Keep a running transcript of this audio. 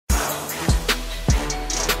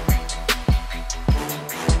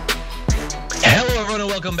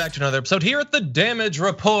Welcome back to another episode here at the Damage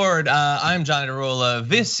Report. I'm Johnny Derola.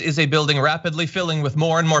 This is a building rapidly filling with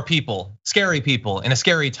more and more people, scary people in a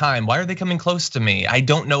scary time. Why are they coming close to me? I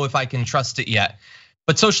don't know if I can trust it yet.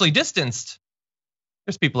 But socially distanced,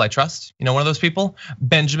 there's people I trust. You know one of those people?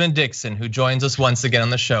 Benjamin Dixon, who joins us once again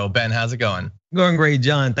on the show. Ben, how's it going? Going great,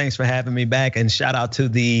 John. Thanks for having me back, and shout out to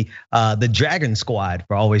the Dragon Squad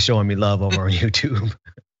for always showing me love over on YouTube.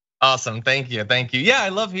 Awesome, thank you. Yeah, I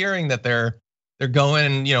love hearing that they're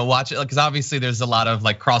going and watch it, because obviously there's a lot of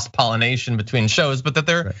like cross pollination between shows, but that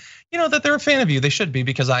they're that they're a fan of you. They should be,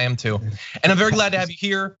 because I am too. And I'm very glad to have you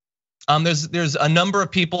here. There's a number of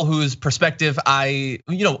people whose perspective I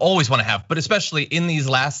always want to have, but especially in these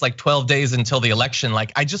last like 12 days until the election,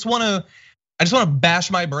 like I just want to bash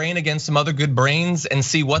my brain against some other good brains and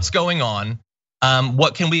see what's going on.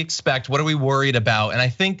 What can we expect? What are we worried about? And I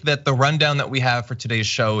think that the rundown that we have for today's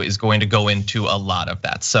show is going to go into a lot of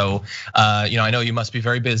that. So, I know you must be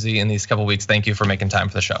very busy in these couple weeks. Thank you for making time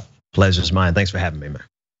for the show. Pleasure's mine. Thanks for having me, man.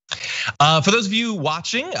 For those of you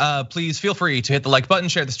watching, please feel free to hit the like button,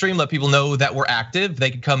 share the stream, let people know that we're active. They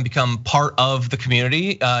can come become part of the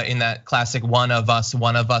community in that classic one of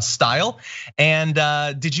us style. And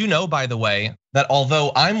did you know, by the way, that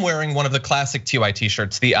although I'm wearing one of the classic TY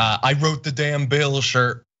t-shirts, the I wrote the damn bill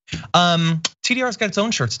shirt, TDR's got its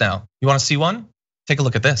own shirts now. You wanna see one? Take a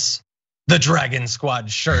look at this. The Dragon Squad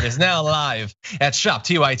shirt is now live at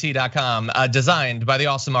shoptyt.com, designed by the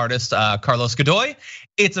awesome artist Carlos Godoy.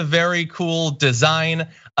 It's a very cool design,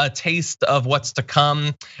 a taste of what's to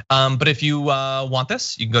come. But if you want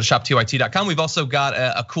this, you can go to shoptyt.com. We've also got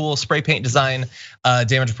a cool spray paint design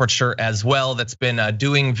Damage Report shirt as well that's been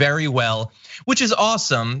doing very well, which is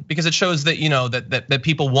awesome because it shows that that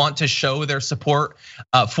people want to show their support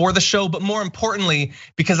for the show, but more importantly,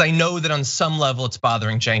 because I know that on some level it's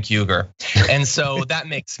bothering Cenk Uygur, and so that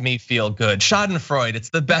makes me feel good. Schadenfreude, it's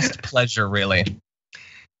the best pleasure, really.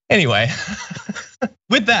 Anyway,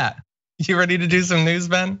 with that, you ready to do some news,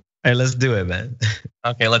 Ben? Hey, let's do it, man.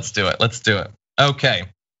 Okay, let's do it. Okay.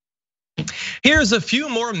 Here's a few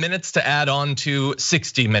more minutes to add on to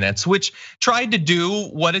 60 Minutes, which tried to do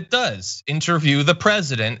what it does, interview the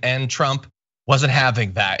president, and Trump wasn't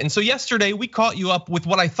having that. And so yesterday we caught you up with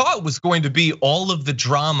what I thought was going to be all of the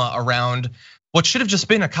drama around what should have just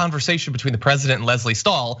been a conversation between the president and Lesley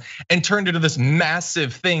Stahl, and turned into this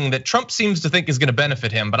massive thing that Trump seems to think is gonna benefit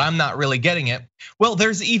him, but I'm not really getting it. Well,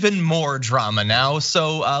 there's even more drama now,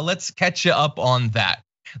 so let's catch you up on that.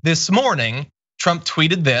 This morning, Trump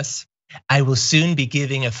tweeted this: "I will soon be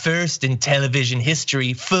giving a first in television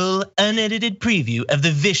history full unedited preview of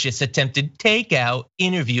the vicious attempted takeout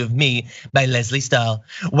interview of me by Lesley Stahl.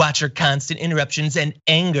 Watch her constant interruptions and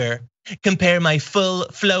anger. Compare my full,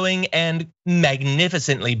 flowing, and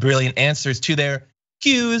magnificently brilliant answers to their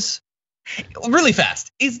cues." Really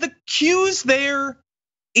fast, is the cues there?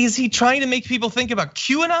 Is he trying to make people think about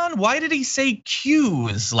QAnon? Why did he say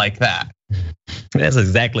cues like that? That's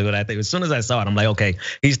exactly what I think. As soon as I saw it, I'm like, okay,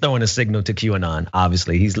 he's throwing a signal to QAnon.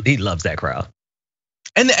 Obviously, he loves that crowd.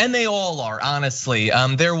 And they all are, honestly.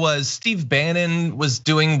 There was Steve Bannon was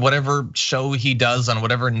doing whatever show he does on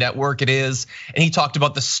whatever network it is, and he talked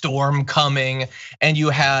about the storm coming. And you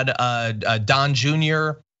had Don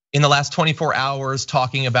Jr. in the last 24 hours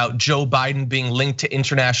talking about Joe Biden being linked to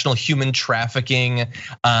international human trafficking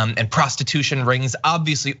and prostitution rings.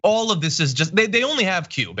 Obviously, all of this is just, they only have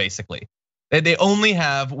Q, basically. They only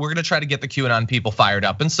have, we're gonna try to get the QAnon people fired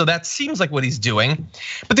up. And so that seems like what he's doing,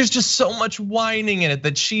 but there's just so much whining in it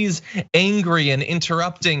that she's angry and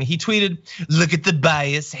interrupting. He tweeted, "Look at the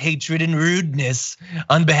bias, hatred, and rudeness.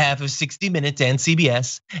 On behalf of 60 Minutes and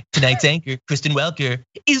CBS, tonight's anchor, Kristen Welker,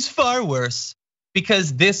 is far worse,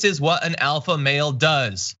 because this is what an alpha male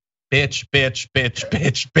does. Bitch, bitch, bitch,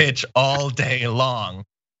 bitch, bitch, all day long."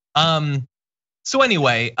 So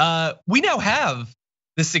anyway, we now have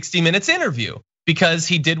the 60 Minutes interview because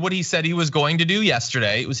he did what he said he was going to do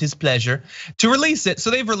yesterday. It was his pleasure to release it.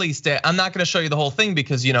 So they've released it. I'm not gonna show you the whole thing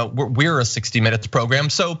because we're a 60 Minutes program.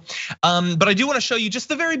 So, but I do wanna show you just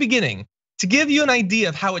the very beginning to give you an idea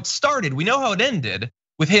of how it started. We know how it ended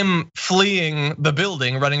with him fleeing the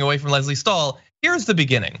building, running away from Lesley Stahl. Here's the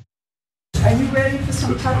beginning. Are you ready for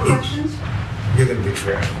some tough questions? You're gonna be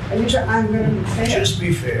fair. I'm gonna be fair. Just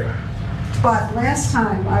be fair. But last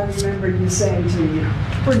time I remember you saying to me,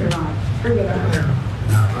 bring it on, bring it on.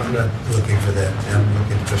 No, I'm not looking for that. I'm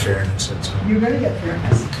looking for fairness. That's all. You're gonna get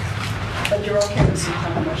fairness, but you're okay with some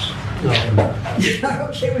tough questions. No, I'm not. You're not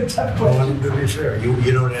okay with tough Well, questions. I'm gonna be fair.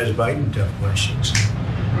 You don't ask Biden tough questions.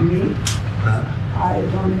 Me? Huh? I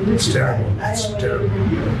don't even. It's terrible. I It's only terrible.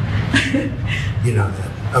 interview you. You know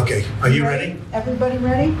that. Okay, are you ready? Everybody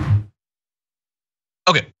ready?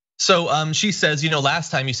 Okay, so she says,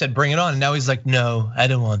 last time you said bring it on, and now he's like, no, I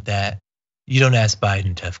don't want that. You don't ask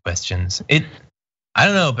Biden tough questions. I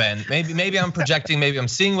don't know, Ben. Maybe I'm projecting. Maybe I'm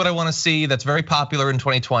seeing what I want to see. That's very popular in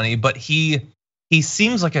 2020. But he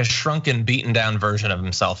seems like a shrunken, beaten down version of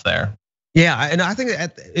himself there. Yeah, and I think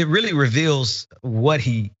it really reveals what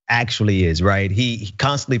he actually is, right? He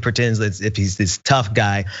constantly pretends as if he's this tough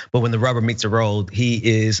guy, but when the rubber meets the road,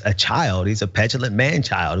 he is a child. He's a petulant man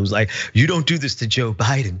child who's like, you don't do this to Joe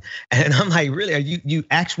Biden. And I'm like, really? You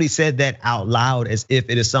actually said that out loud as if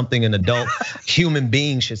it is something an adult human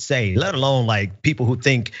being should say, let alone like people who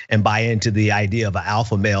think and buy into the idea of an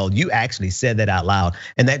alpha male. You actually said that out loud.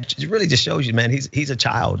 And that really just shows you, man, he's a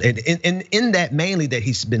child. And in that mainly that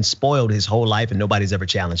he's been spoiled his whole life and nobody's ever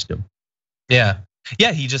challenged him. Yeah,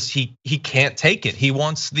 he can't take it. He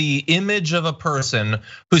wants the image of a person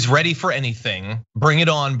who's ready for anything. Bring it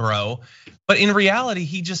on, bro. But in reality,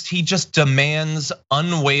 he just demands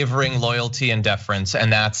unwavering loyalty and deference,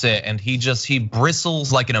 and that's it. And he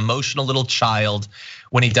bristles like an emotional little child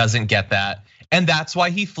when he doesn't get that. And that's why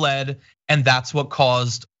he fled, and that's what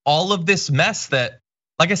caused all of this mess that,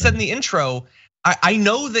 like I said in the intro, I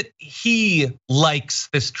know that he likes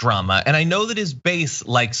this drama, and I know that his base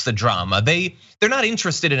likes the drama. They're not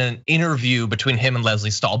interested in an interview between him and Lesley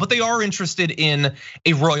Stahl, but they are interested in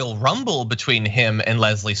a Royal Rumble between him and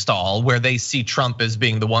Lesley Stahl, where they see Trump as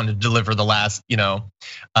being the one to deliver the last,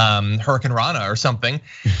 Hurricane Rana or something.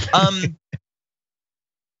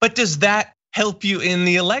 But does that help you in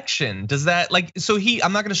the election? Does that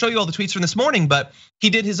I'm not gonna show you all the tweets from this morning, but he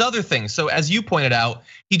did his other thing. So as you pointed out,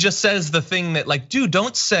 he just says the thing that like, dude,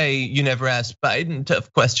 don't say you never asked Biden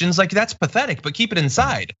tough questions. Like that's pathetic, but keep it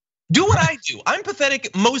inside. Do what I do. I'm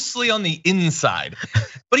pathetic mostly on the inside.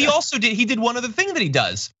 But he did one other thing that he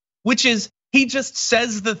does, which is he just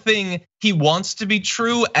says the thing he wants to be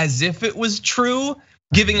true as if it was true,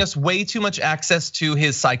 giving us way too much access to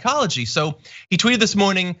his psychology. So he tweeted this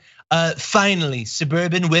morning, finally,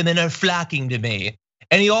 suburban women are flocking to me.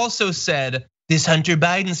 And he also said, this Hunter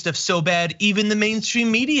Biden stuff's so bad, even the mainstream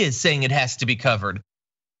media is saying it has to be covered.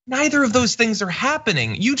 Neither of those things are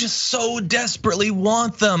happening. You just so desperately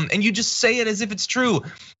want them, and you just say it as if it's true.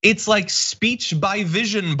 It's like speech by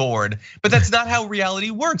vision board, but that's not how reality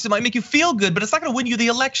works. It might make you feel good, but it's not gonna win you the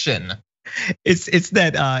election. It's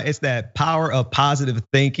that power of positive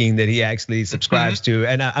thinking that he actually subscribes to,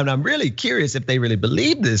 and I'm really curious if they really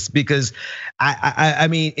believe this, because I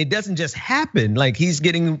mean it doesn't just happen. Like he's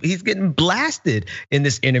getting blasted in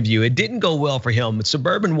this interview. It didn't go well for him.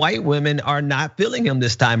 Suburban white women are not feeling him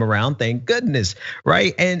this time around, thank goodness,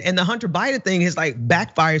 right? And the Hunter Biden thing has like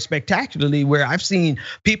backfired spectacularly, where I've seen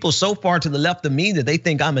people so far to the left of me that they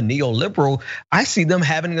think I'm a neoliberal. I see them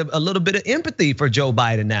having a little bit of empathy for Joe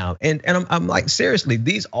Biden now, and I'm like, seriously,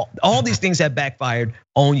 all these things have backfired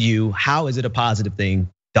on you. How is it a positive thing,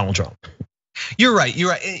 Donald Trump? You're right.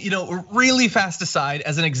 Really fast aside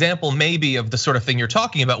as an example, maybe of the sort of thing you're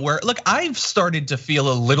talking about, where look, I've started to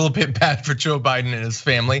feel a little bit bad for Joe Biden and his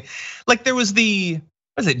family. Like there was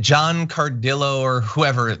John Cardillo or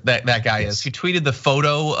whoever that guy is, who tweeted the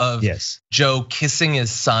photo of Joe kissing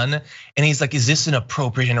his son, and he's like, is this an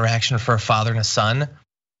appropriate interaction for a father and a son?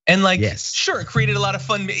 And like, sure, it created a lot of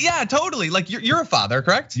fun. Yeah, totally. Like you're a father,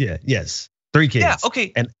 correct? Yeah, yes. 3 kids. Yeah,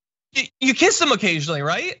 okay. And you kiss them occasionally,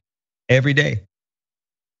 right? Every day.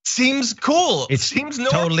 Seems cool. It seems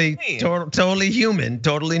normal. Totally human,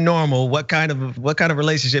 totally normal. What kind of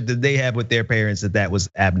relationship did they have with their parents that was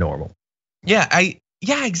abnormal? Yeah,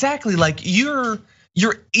 exactly. Like you're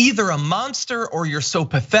either a monster or you're so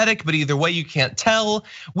pathetic, but either way you can't tell.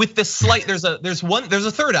 With this slight, there's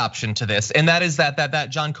a third option to this, and that is that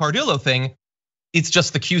John Cardillo thing. It's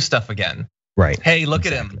just the Q stuff again. Right. Hey, look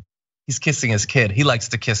at him. He's kissing his kid. He likes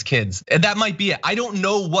to kiss kids. And that might be it. I don't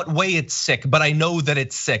know what way it's sick, but I know that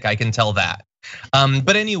it's sick. I can tell that.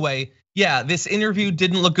 But anyway, yeah, this interview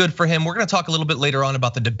didn't look good for him. We're gonna talk a little bit later on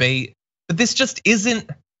about the debate, but this isn't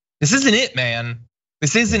it, man.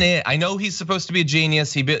 This isn't it. I know he's supposed to be a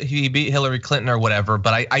genius. He beat Hillary Clinton or whatever,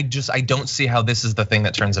 but I don't see how this is the thing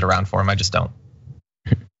that turns it around for him. I just don't.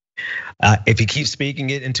 If he keeps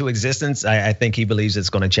speaking it into existence, I think he believes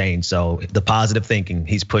it's going to change. So the positive thinking,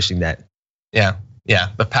 he's pushing that. Yeah,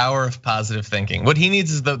 the power of positive thinking. What he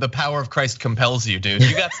needs is the power of Christ compels you, dude.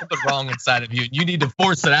 You got something wrong inside of you. You need to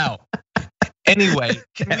force it out. Anyway,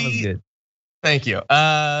 that was good. Thank you.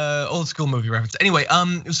 Old school movie reference. Anyway,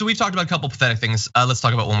 so we've talked about a couple pathetic things. Let's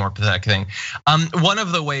talk about one more pathetic thing. One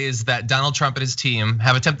of the ways that Donald Trump and his team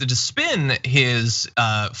have attempted to spin his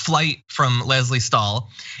flight from Lesley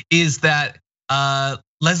Stahl is that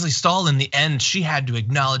Lesley Stahl, in the end, she had to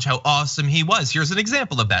acknowledge how awesome he was. Here's an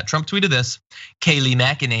example of that. Trump tweeted this: Kayleigh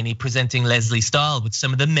McEnany presenting Lesley Stahl with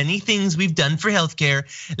some of the many things we've done for healthcare.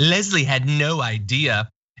 Lesley had no idea.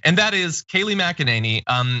 And that is Kayleigh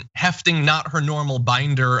McEnany hefting not her normal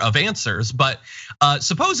binder of answers, but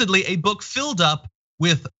supposedly a book filled up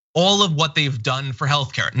with all of what they've done for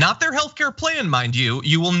healthcare. Not their healthcare plan, mind you.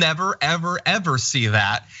 You will never, ever, ever see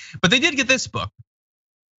that. But they did get this book.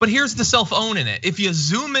 But here's the self-own in it. If you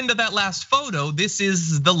zoom into that last photo, this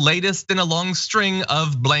is the latest in a long string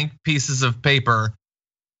of blank pieces of paper.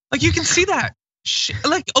 Like, you can see that.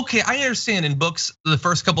 Like, okay, I understand in books, the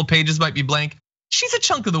first couple pages might be blank. She's a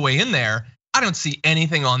chunk of the way in there. I don't see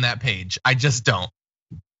anything on that page. I just don't.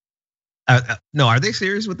 No, are they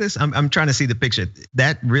serious with this? I'm trying to see the picture.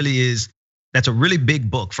 That's a really big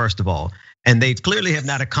book, first of all. And they clearly have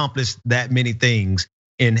not accomplished that many things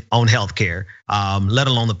on healthcare, let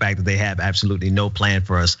alone the fact that they have absolutely no plan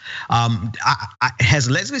for us. Has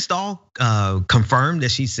Lesley Stahl confirmed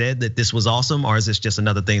that she said that this was awesome, or is this just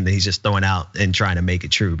another thing that he's just throwing out and trying to make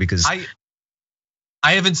it true? Because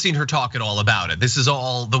I haven't seen her talk at all about it. This is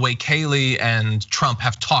all the way Kayleigh and Trump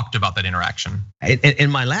have talked about that interaction.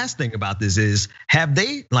 And my last thing about this is, have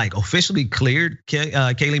they like officially cleared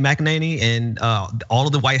Kayleigh McEnany and all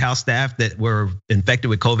of the White House staff that were infected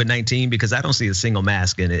with COVID-19? Because I don't see a single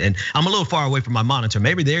mask in it, and I'm a little far away from my monitor.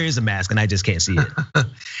 Maybe there is a mask and I just can't see it.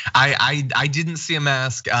 I didn't see a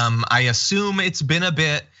mask. I assume it's been a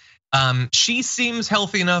bit. She seems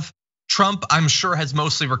healthy enough. Trump, I'm sure, has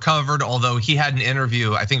mostly recovered, although he had an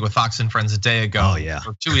interview, I think, with Fox and Friends a day ago,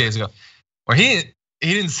 or 2 days ago, where he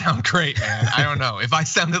didn't sound great, man. I don't know. If I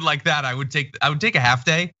sounded like that, I would take a half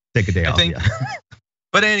day. Take a day off, yeah.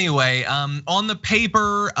 But anyway, on the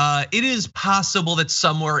paper, it is possible that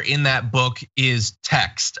somewhere in that book is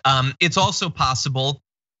text. It's also possible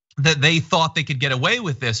that they thought they could get away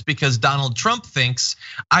with this because Donald Trump thinks,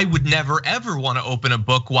 I would never ever want to open a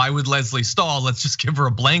book. Why would Lesley Stahl? Let's just give her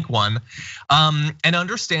a blank one. And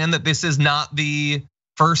understand that this is not the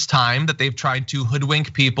first time that they've tried to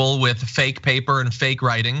hoodwink people with fake paper and fake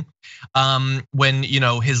writing. When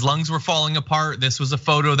his lungs were falling apart, this was a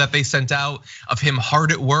photo that they sent out of him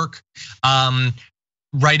hard at work.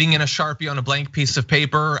 Writing in a Sharpie on a blank piece of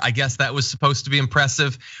paper. I guess that was supposed to be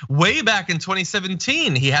impressive. Way back in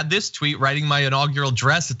 2017, he had this tweet: writing my inaugural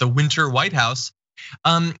address at the Winter White House.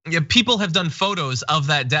 People have done photos of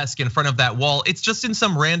that desk in front of that wall. It's just in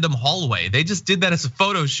some random hallway. They just did that as a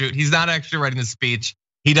photo shoot. He's not actually writing the speech.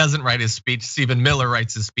 He doesn't write his speech. Stephen Miller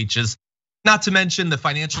writes his speeches. Not to mention the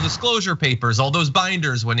financial disclosure papers, all those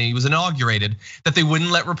binders when he was inaugurated that they wouldn't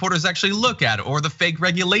let reporters actually look at, or the fake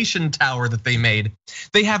regulation tower that they made.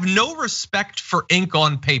 They have no respect for ink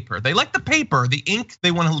on paper. They like the paper, the ink they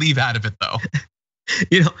want to leave out of it though.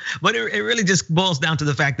 But it really just boils down to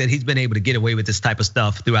the fact that he's been able to get away with this type of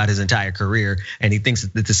stuff throughout his entire career, and he thinks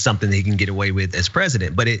that this is something that he can get away with as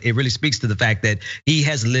president. But it really speaks to the fact that he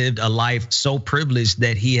has lived a life so privileged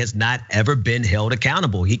that he has not ever been held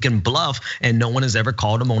accountable. He can bluff, and no one has ever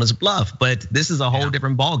called him on his bluff. But this is a whole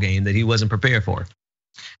different ball game that he wasn't prepared for.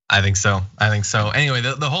 I think so. Anyway,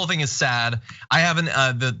 the whole thing is sad. I haven't.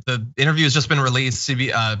 The interview has just been released.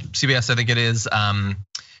 CBS, I think it is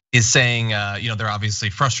saying, they're obviously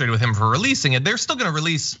frustrated with him for releasing it. They're still gonna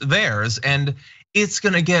release theirs, and it's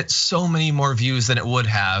gonna get so many more views than it would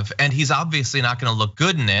have. And he's obviously not gonna look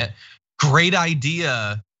good in it. Great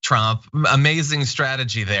idea, Trump, amazing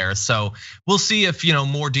strategy there. So we'll see if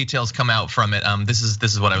more details come out from it. This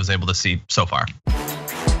is what I was able to see so far.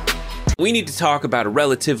 We need to talk about a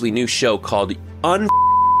relatively new show called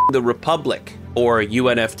the Republic, or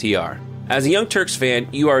UNFTR. As a Young Turks fan,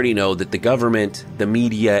 you already know that the government, the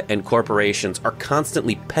media, and corporations are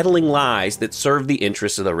constantly peddling lies that serve the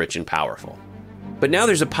interests of the rich and powerful. But now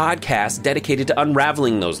there's a podcast dedicated to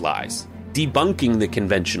unraveling those lies, debunking the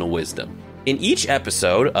conventional wisdom. In each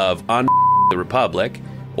episode of the Republic,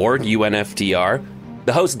 or UNFTR,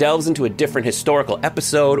 the host delves into a different historical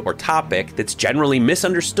episode or topic that's generally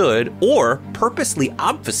misunderstood or purposely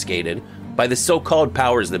obfuscated by the so-called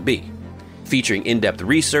powers that be, featuring in-depth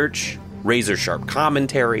research, razor-sharp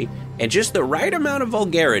commentary, and just the right amount of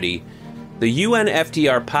vulgarity. The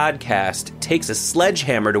UNFTR podcast takes a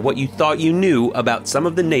sledgehammer to what you thought you knew about some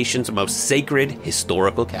of the nation's most sacred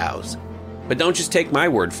historical cows. But don't just take my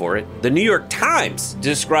word for it. The New York Times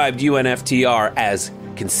described UNFTR as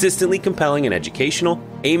consistently compelling and educational,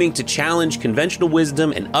 aiming to challenge conventional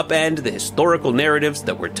wisdom and upend the historical narratives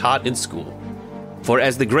that were taught in school. For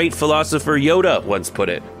as the great philosopher Yoda once put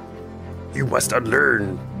it, "You must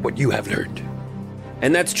unlearn what you have learned."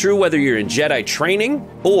 And that's true whether you're in Jedi training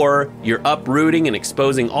or you're uprooting and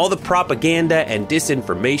exposing all the propaganda and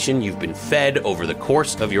disinformation you've been fed over the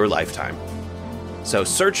course of your lifetime. So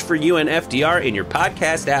search for UNFDR in your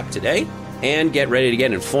podcast app today and get ready to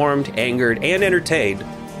get informed, angered, and entertained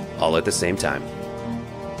all at the same time.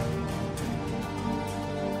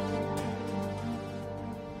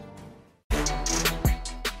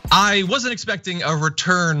 I wasn't expecting a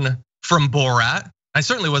return from Borat. I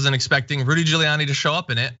certainly wasn't expecting Rudy Giuliani to show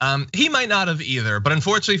up in it. He might not have either, but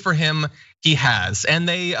unfortunately for him, he has. And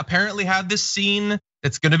they apparently had this scene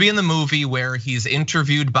that's gonna be in the movie where he's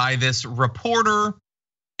interviewed by this reporter,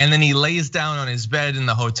 and then he lays down on his bed in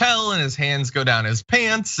the hotel and his hands go down his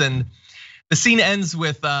pants. And the scene ends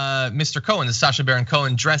with Mr. Cohen, Sacha Baron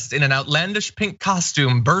Cohen, dressed in an outlandish pink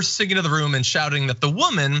costume, bursting into the room and shouting that the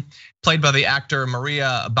woman, played by the actor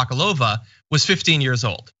Maria Bakalova, was 15 years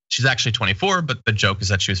old. She's actually 24, but the joke is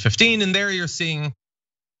that she was 15. And there you're seeing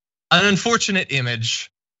an unfortunate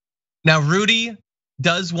image. Now, Rudy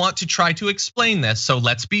does want to try to explain this, so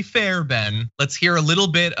let's be fair, Ben. Let's hear a little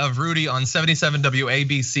bit of Rudy on 77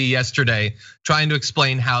 WABC yesterday, trying to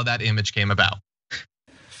explain how that image came about.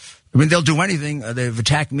 I mean, they'll do anything. They've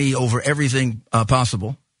attacked me over everything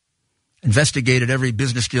possible, investigated every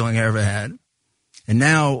business dealing I ever had. And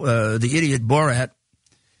now the idiot Borat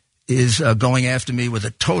is going after me with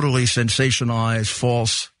a totally sensationalized,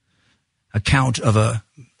 false account of a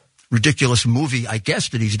ridiculous movie, I guess,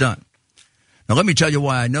 that he's done. Now, let me tell you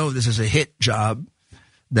why I know this is a hit job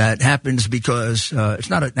that happens, because it's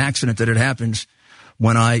not an accident that it happens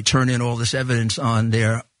when I turn in all this evidence on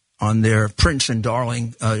their prince and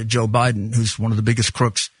darling, Joe Biden, who's one of the biggest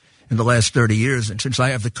crooks in the last 30 years. And since I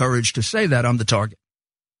have the courage to say that, I'm the target.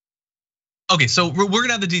 Okay, so we're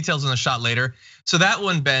gonna have the details on the shot later. So that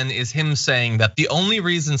one, Ben, is him saying that the only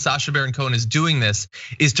reason Sacha Baron Cohen is doing this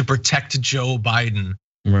is to protect Joe Biden.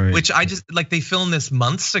 Right. Which I just, like, they filmed this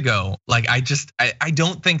months ago. Like, I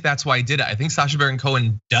don't think that's why he did it. I think Sacha Baron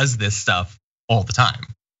Cohen does this stuff all the time.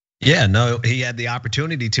 Yeah, no, he had the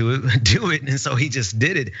opportunity to do it, and so he just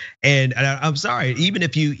did it. And I'm sorry, even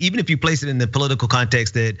if you place it in the political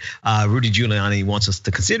context that Rudy Giuliani wants us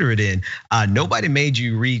to consider it in, nobody made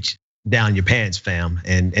you reach down your pants, fam,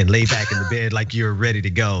 and lay back in the bed like you're ready to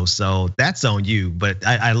go. So that's on you. But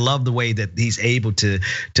I love the way that he's able to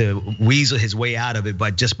weasel his way out of it,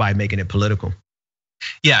 but just by making it political.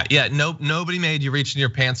 Yeah, nobody made you reach in your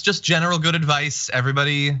pants. Just general good advice.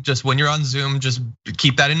 Everybody, just when you're on Zoom, just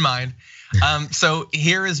keep that in mind. So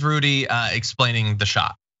here is Rudy explaining the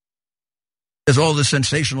shot. There's all this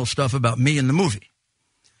sensational stuff about me in the movie.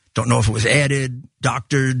 Don't know if it was added,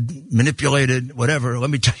 doctored, manipulated, whatever. Let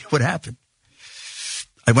me tell you what happened.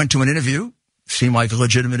 I went to an interview, seemed like a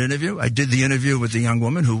legitimate interview. I did the interview with the young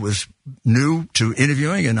woman who was new to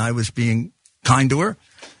interviewing, and I was being kind to her.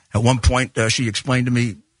 At one point, she explained to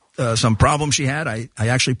me some problem she had. I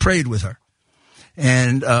actually prayed with her,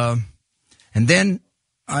 and then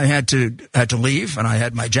I had to leave, and I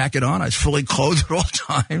had my jacket on. I was fully clothed at all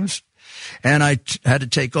times, and I had to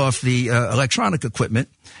take off the electronic equipment.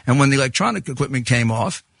 And when the electronic equipment came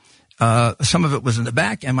off, some of it was in the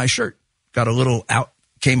back, and my shirt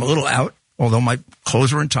came a little out, although my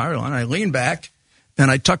clothes were entirely on. I leaned back,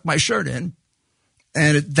 and I tucked my shirt in,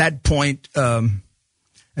 and at that point,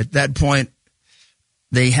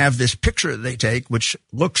 they have this picture they take, which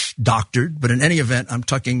looks doctored, but in any event, I'm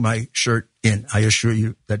tucking my shirt in. I assure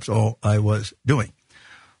you, that's all I was doing.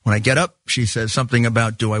 When I get up, she says something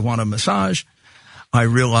about, do I want a massage? I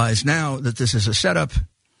realize now that this is a setup,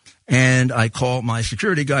 and I call my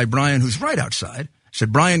security guy, Brian, who's right outside. I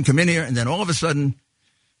said, Brian, come in here. And then all of a sudden,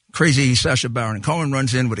 crazy Sacha Baron Cohen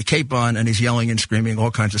runs in with a cape on, and he's yelling and screaming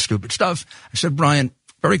all kinds of stupid stuff. I said, Brian,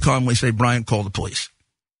 very calmly say, Brian, call the police.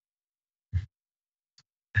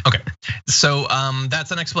 Okay, so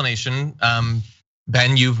that's an explanation.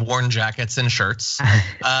 Ben, you've worn jackets and shirts.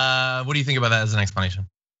 What do you think about that as an explanation?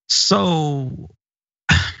 So,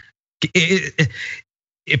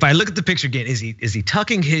 if I look at the picture again, is he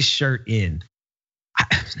tucking his shirt in?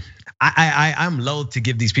 I'm loath to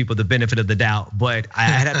give these people the benefit of the doubt, but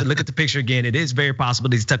I'd have to look at the picture again. It is very possible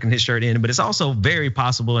that he's tucking his shirt in, but it's also very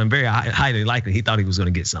possible and very highly likely he thought he was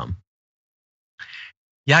going to get some.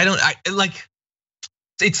 Yeah,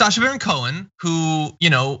 it's Sacha Baron Cohen who,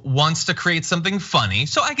 wants to create something funny.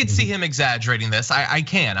 So I could see him exaggerating this. I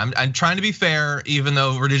can. I'm trying to be fair, even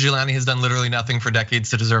though Rudy Giuliani has done literally nothing for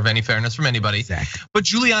decades to deserve any fairness from anybody. Exactly. But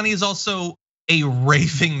Giuliani is also a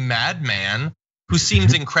raving madman who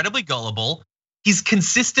seems incredibly gullible. He's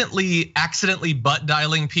consistently accidentally butt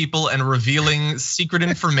dialing people and revealing secret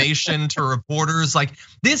information to reporters. Like,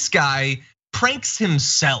 this guy pranks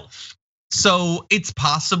himself So it's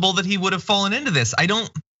possible that he would have fallen into this.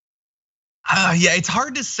 It's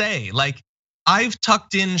hard to say. Like, I've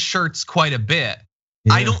tucked in shirts quite a bit.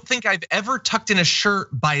 Yeah. I don't think I've ever tucked in a shirt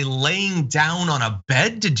by laying down on a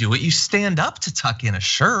bed to do it. You stand up to tuck in a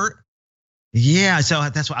shirt. Yeah, so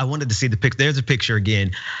that's why I wanted to see the picture. There's a picture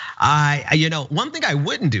again. One thing I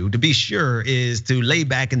wouldn't do, to be sure, is to lay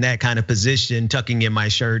back in that kind of position, tucking in my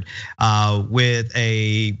shirt with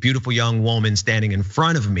a beautiful young woman standing in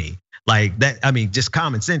front of me. Like that, I mean, just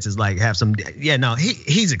common sense is like have some. Yeah, no,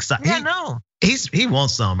 he's excited. Yeah, no, he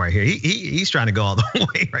wants some right here. He's trying to go all the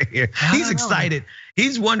way right here. He's excited.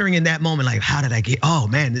 He's wondering in that moment, like, how did I get? Oh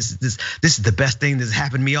man, this is the best thing that's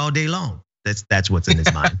happened to me all day long. That's what's in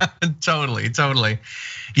his mind. Totally.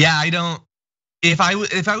 Yeah, I don't. If I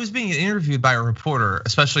was being interviewed by a reporter,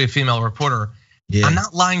 especially a female reporter, I'm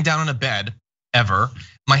not lying down on a bed ever.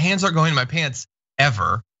 My hands aren't going in my pants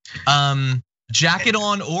ever. Jacket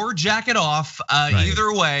on or jacket off,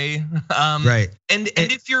 either way. Right. And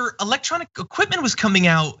if your electronic equipment was coming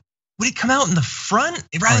out, would it come out in the front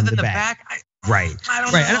rather than the back? Right. I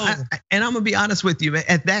don't know. And I'm gonna be honest with you,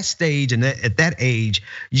 at that stage and at that age,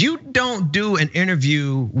 you don't do an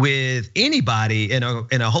interview with anybody in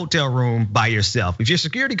a hotel room by yourself. If your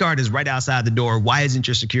security guard is right outside the door, why isn't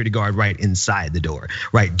your security guard right inside the door,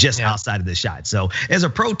 right, just outside of the shot? So as a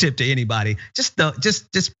pro tip to anybody, just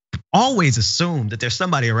always assume that there's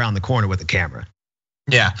somebody around the corner with a camera.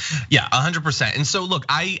 Yeah, 100%. And so look,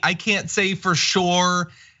 I can't say for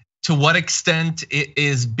sure to what extent it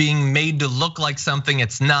is being made to look like something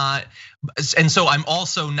it's not. And so I'm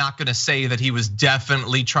also not gonna say that he was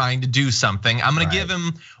definitely trying to do something. I'm gonna give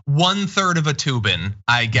him 1/3 of a Tubin,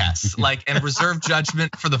 I guess, and reserve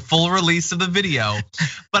judgment for the full release of the video.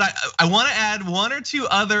 But I wanna add one or two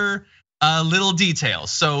other little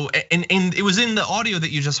details. So, and it was in the audio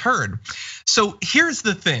that you just heard. So here's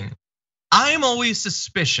the thing. I'm always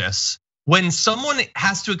suspicious when someone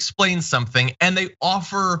has to explain something and they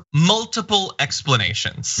offer multiple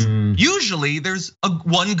explanations. Usually there's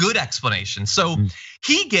one good explanation. So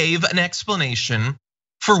he gave an explanation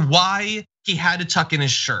for why he had to tuck in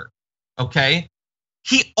his shirt, okay?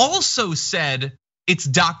 He also said it's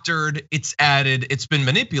doctored, it's added, it's been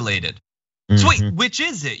manipulated. So wait, which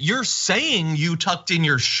is it? You're saying you tucked in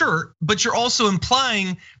your shirt, but you're also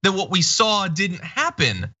implying that what we saw didn't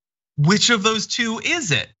happen. Which of those two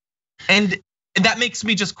is it? And that makes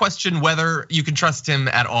me just question whether you can trust him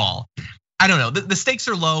at all. I don't know, the stakes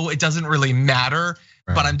are low, it doesn't really matter,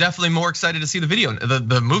 but I'm definitely more excited to see the video,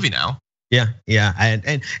 the movie now. Yeah,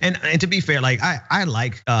 and to be fair, like I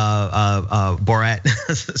like Borat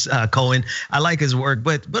Cohen. I like his work,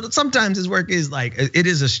 but sometimes his work is like it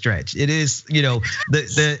is a stretch. It is,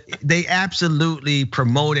 they absolutely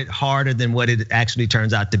promote it harder than what it actually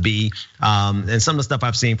turns out to be. And some of the stuff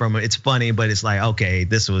I've seen from him, it's funny, but it's like, okay,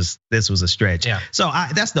 this was a stretch. Yeah. So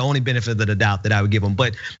that's the only benefit of the doubt that I would give him.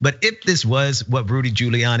 But if this was what Rudy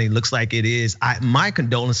Giuliani looks like it is, my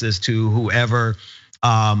condolences to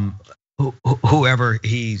whoever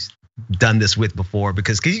he's done this with before,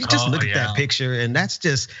 because you just look at that picture and that's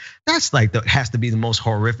like has to be the most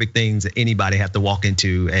horrific things that anybody have to walk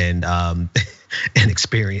into and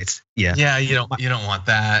experience. Yeah, you don't want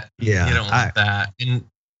that. Yeah, you don't want that. And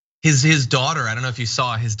his daughter, I don't know if you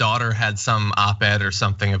saw, his daughter had some op-ed or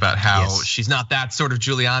something about how she's not that sort of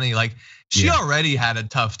Giuliani. Like she already had a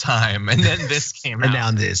tough time, and then this came out. And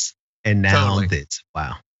now this.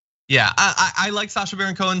 Wow. Yeah, I like Sacha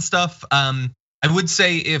Baron Cohen stuff. I would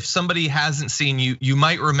say if somebody hasn't seen, you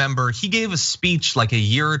might remember he gave a speech like a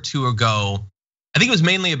year or two ago. I think it was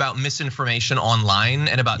mainly about misinformation online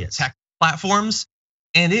and about tech platforms.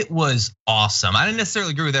 And it was awesome. I didn't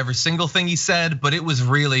necessarily agree with every single thing he said, but it was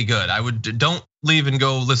really good. Don't leave and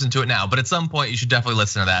go listen to it now, but at some point you should definitely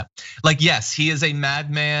listen to that. Like, yes, he is a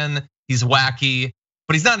madman, he's wacky,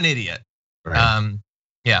 but he's not an idiot. Right.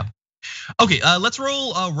 Yeah. Okay, let's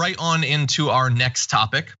roll right on into our next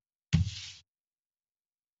topic.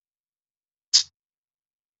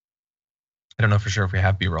 I don't know for sure if we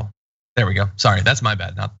have B-roll. There we go. Sorry, that's my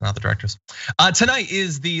bad, not the director's. Tonight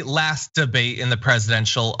is the last debate in the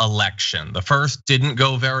presidential election. The first didn't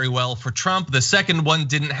go very well for Trump. The second one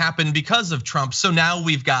didn't happen because of Trump. So now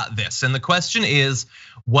we've got this. And the question is,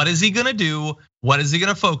 what is he gonna do? What is he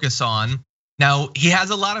gonna focus on? Now, he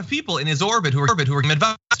has a lot of people in his orbit who are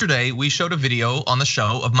advised. Yesterday, we showed a video on the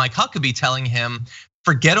show of Mike Huckabee telling him,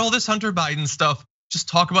 forget all this Hunter Biden stuff, just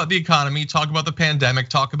talk about the economy, talk about the pandemic,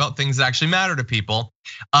 talk about things that actually matter to people,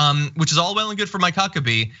 which is all well and good for Mike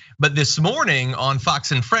Huckabee. But this morning on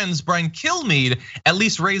Fox and Friends, Brian Kilmeade at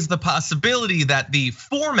least raised the possibility that the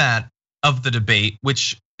format of the debate,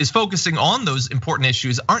 which is focusing on those important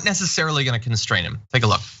issues aren't necessarily going to constrain him. Take a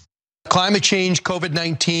look. Climate change,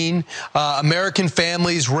 COVID-19, American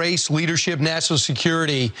families, race, leadership, national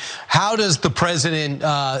security. How does the president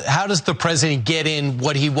get in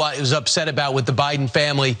what he was upset about with the Biden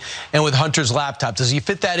family and with Hunter's laptop? Does he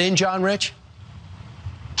fit that in, John Rich?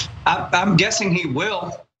 I'm guessing he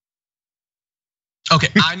will. Okay,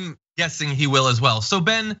 I'm guessing he will as well. So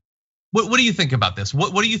Ben, what do you think about this?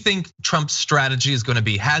 What do you think Trump's strategy is going to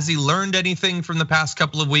be? Has he learned anything from the past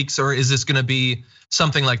couple of weeks, or is this going to be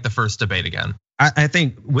something like the first debate again? I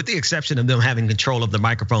think with the exception of them having control of the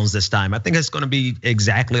microphones this time, I think it's going to be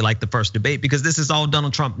exactly like the first debate, because this is all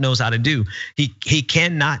Donald Trump knows how to do. He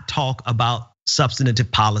cannot talk about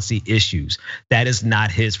substantive policy issues. That is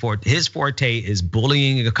not his forte. His forte is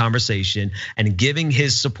bullying a conversation and giving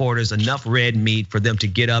his supporters enough red meat for them to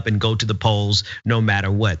get up and go to the polls no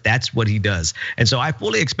matter what. That's what he does. And so I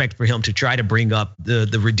fully expect for him to try to bring up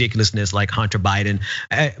the ridiculousness like Hunter Biden.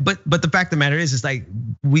 But the fact of the matter is like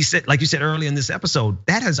we said, like you said earlier in this episode,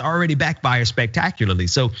 that has already backfired spectacularly.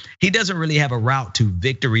 So he doesn't really have a route to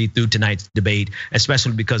victory through tonight's debate,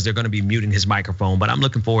 especially because they're going to be muting his microphone. But I'm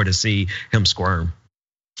looking forward to see him squirm.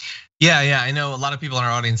 Yeah, I know a lot of people in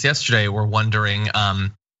our audience yesterday were wondering,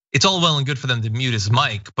 it's all well and good for them to mute his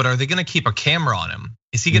mic, but are they gonna keep a camera on him?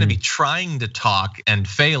 Is he gonna be trying to talk and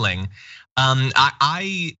failing?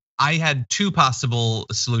 I had two possible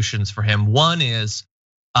solutions for him. One is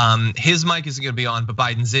his mic isn't gonna be on, but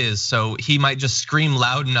Biden's is, so he might just scream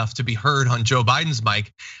loud enough to be heard on Joe Biden's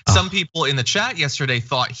mic. Some people in the chat yesterday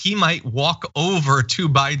thought he might walk over to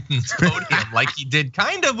Biden's podium like he did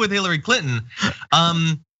kind of with Hillary Clinton.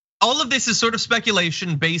 All of this is sort of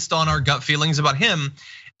speculation based on our gut feelings about him.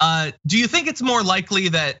 Do you think it's more likely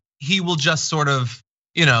that he will just sort of,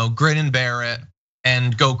 grin and bear it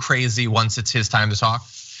and go crazy once it's his time to talk?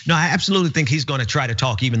 No, I absolutely think he's going to try to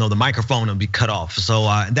talk, even though the microphone will be cut off. So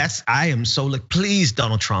I am so like, please,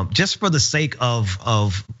 Donald Trump, just for the sake of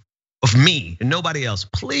me and nobody else,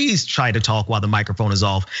 please try to talk while the microphone is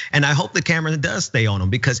off. And I hope the camera does stay on him,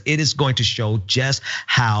 because it is going to show just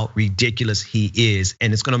how ridiculous he is,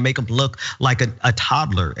 and it's going to make him look like a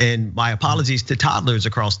toddler. And my apologies to toddlers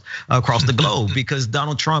across the globe, because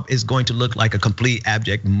Donald Trump is going to look like a complete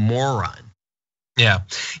abject moron. Yeah,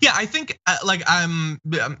 I think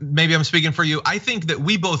maybe I'm speaking for you. I think that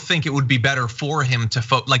we both think it would be better for him to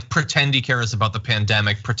pretend he cares about the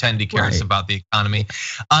pandemic, pretend he cares about the economy.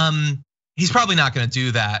 He's probably not going to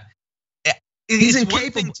do that.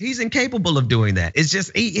 He's incapable of doing that. It's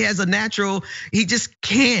just he has a natural. He just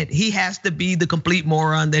can't. He has to be the complete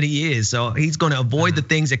moron that he is. So he's going to avoid the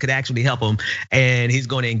things that could actually help him, and he's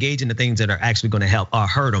going to engage in the things that are actually going to help or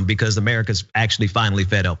hurt him, because America's actually finally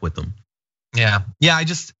fed up with them. Yeah.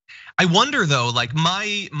 I wonder though, like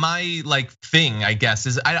my thing, I guess,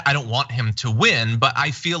 is I don't want him to win, but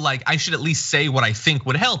I feel like I should at least say what I think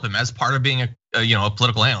would help him as part of being a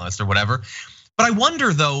political analyst or whatever. But I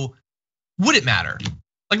wonder though, would it matter?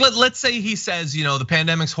 Like let's say he says, the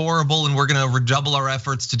pandemic's horrible and we're gonna redouble our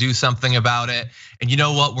efforts to do something about it. And you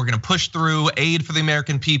know what? We're gonna push through aid for the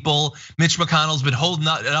American people. Mitch McConnell's been holding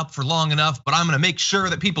it up for long enough, but I'm gonna make sure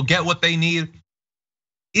that people get what they need.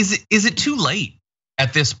 Is it too late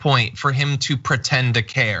at this point for him to pretend to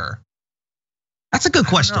care? That's a good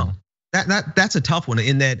question. That's a tough one,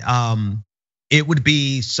 in that it would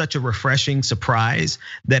be such a refreshing surprise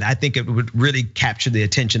that I think it would really capture the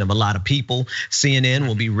attention of a lot of people. CNN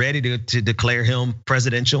will be ready to declare him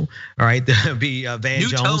presidential. All right, there'll be Van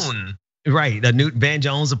Jones. Tone. Right, Van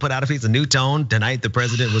Jones will put out a piece, a new tone tonight. The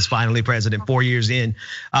president was finally president 4 years in.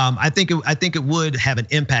 I think it would have an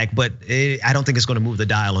impact, but I don't think it's going to move the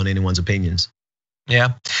dial on anyone's opinions.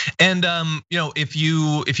 Yeah, and if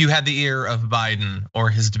you had the ear of Biden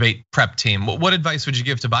or his debate prep team, what advice would you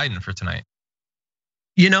give to Biden for tonight?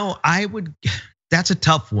 I would. That's a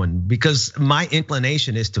tough one, because my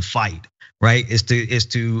inclination is to fight. Right, is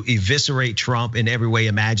to eviscerate Trump in every way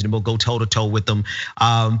imaginable, go toe to toe with them.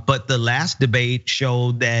 But the last debate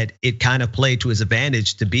showed that it kind of played to his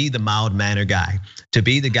advantage to be the mild-mannered guy, to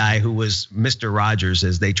be the guy who was Mr. Rogers,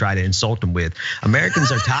 as they try to insult him with.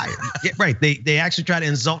 Americans are tired. Yeah, right, they actually try to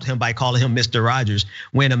insult him by calling him Mr. Rogers,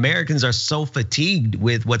 when Americans are so fatigued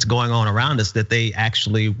with what's going on around us that they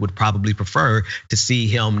actually would probably prefer to see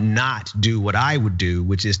him not do what I would do,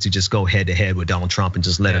 which is to just go head to head with Donald Trump and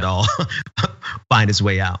just let it all find its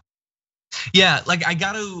way out. Yeah, like I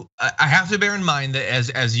have to bear in mind that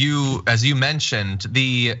as you mentioned,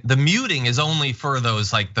 the muting is only for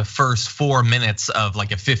those like the first 4 minutes of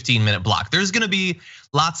like a 15-minute block. There's gonna be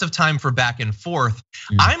lots of time for back and forth.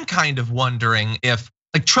 I'm kind of wondering if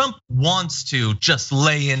Like Trump wants to just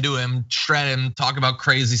lay into him, shred him, talk about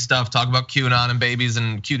crazy stuff, talk about QAnon and babies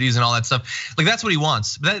and cuties and all that stuff. Like that's what he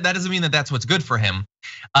wants. That doesn't mean that that's what's good for him.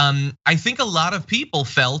 I think a lot of people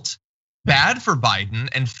felt bad for Biden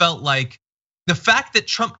and felt like the fact that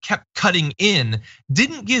Trump kept cutting in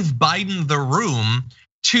didn't give Biden the room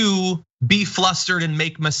to be flustered and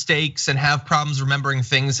make mistakes and have problems remembering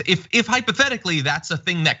things. If hypothetically that's a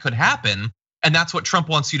thing that could happen, and that's what Trump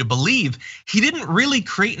wants you to believe, he didn't really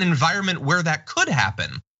create an environment where that could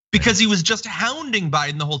happen because he was just hounding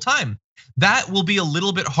Biden the whole time. That will be a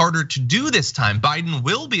little bit harder to do this time. Biden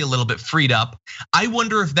will be a little bit freed up. I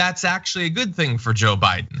wonder if that's actually a good thing for Joe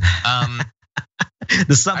Biden.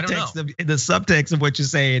 The subtext of what you're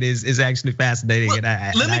saying is actually fascinating. Well,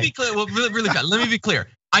 let me be clear. Well, really, let me be clear.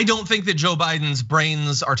 I don't think that Joe Biden's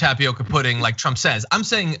brains are tapioca pudding like Trump says. I'm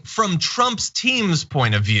saying from Trump's team's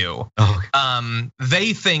point of view,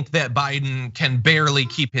 they think that Biden can barely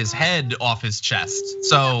keep his head off his chest.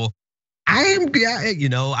 So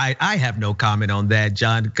I have no comment on that,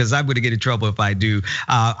 John, because I'm going to get in trouble if I do.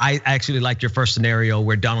 I actually like your first scenario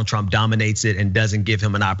where Donald Trump dominates it and doesn't give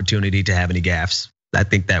him an opportunity to have any gaffes. I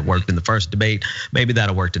think that worked in the first debate. Maybe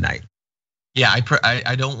that'll work tonight. Yeah,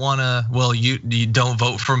 I don't want to. Well, you don't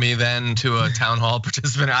vote for me then to a town hall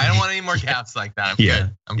participant. I don't want any more gaffes like that.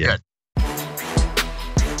 I'm good.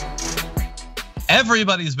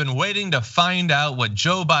 Everybody's been waiting to find out what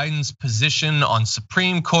Joe Biden's position on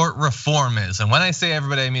Supreme Court reform is. And when I say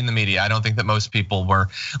everybody, I mean the media. I don't think that most people were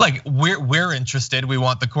like, we're interested. We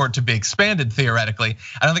want the court to be expanded theoretically.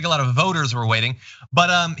 I don't think a lot of voters were waiting,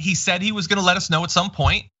 but he said he was going to let us know at some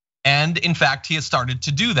point. And in fact, he has started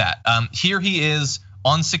to do that. Here he is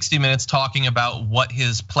on 60 Minutes talking about what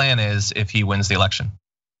his plan is if he wins the election.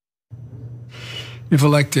 If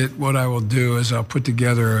elected, what I will do is I'll put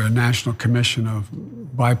together a national commission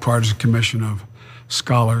bipartisan commission of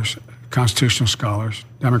scholars, constitutional scholars,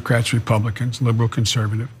 Democrats, Republicans, liberal,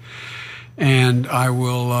 conservative. And I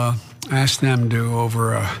will ask them to,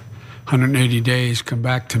 over 180 days, come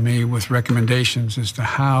back to me with recommendations as to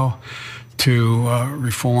how to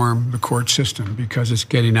reform the court system because it's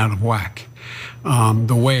getting out of whack,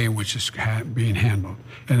 the way in which it's being handled.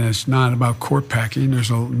 And it's not about court packing. There's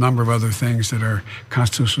a number of other things that our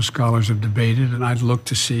constitutional scholars have debated, and I'd look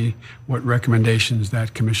to see what recommendations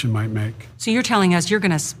that commission might make. So you're telling us you're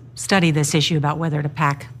going to study this issue about whether to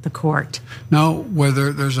pack the court? No,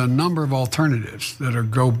 whether there's a number of alternatives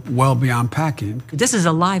that go well beyond packing. This is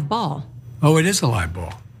a live ball. Oh, it is a live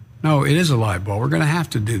ball. No, it is a live ball. We're going to have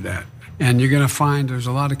to do that. And you're going to find there's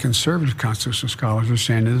a lot of conservative constitutional scholars who are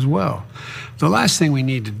saying it as well. The last thing we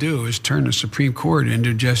need to do is turn the Supreme Court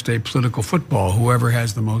into just a political football. Whoever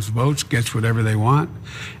has the most votes gets whatever they want.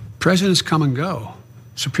 Presidents come and go.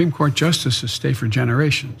 Supreme Court justices stay for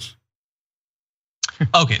generations.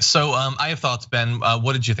 Okay, so I have thoughts, Ben.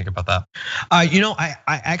 What did you think about that? I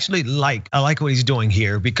actually like what he's doing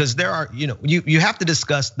here because there are, you have to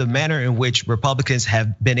discuss the manner in which Republicans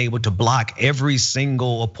have been able to block every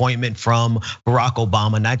single appointment from Barack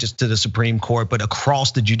Obama, not just to the Supreme Court, but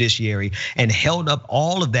across the judiciary, and held up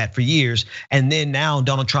all of that for years. And then now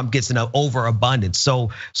Donald Trump gets an overabundance. So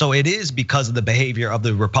it is because of the behavior of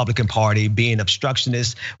the Republican Party being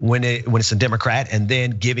obstructionist when it's a Democrat, and then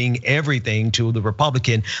giving everything to the Republican.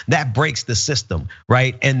 That breaks the system,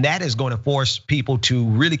 right? And that is going to force people to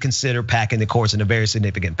really consider packing the courts in a very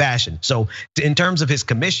significant fashion. So in terms of his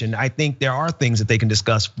commission, I think there are things that they can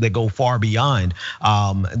discuss that go far beyond.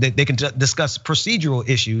 They can discuss procedural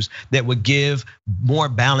issues that would give more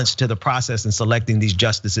balance to the process in selecting these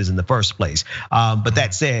justices in the first place. But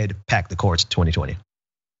that said, pack the courts 2020.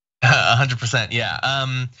 100%, yeah.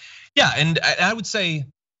 Yeah, and I would say,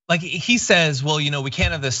 like he says, well, we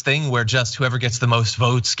can't have this thing where just whoever gets the most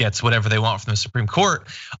votes gets whatever they want from the Supreme Court.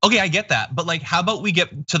 Okay, I get that. But like, how about we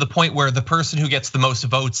get to the point where the person who gets the most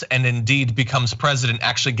votes and indeed becomes president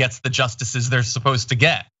actually gets the justices they're supposed to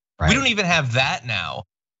get? Right. We don't even have that now.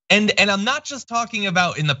 And I'm not just talking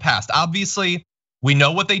about in the past. Obviously, we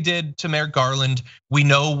know what they did to Merrick Garland. We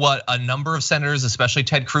know what a number of senators, especially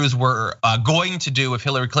Ted Cruz, were going to do if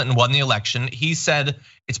Hillary Clinton won the election. He said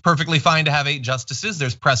it's perfectly fine to have 8 justices.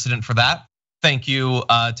 There's precedent for that. Thank you,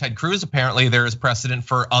 Ted Cruz. Apparently there is precedent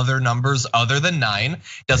for other numbers other than 9.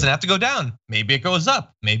 Doesn't have to go down. Maybe it goes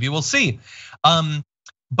up. Maybe we'll see.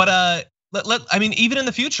 But I mean, even in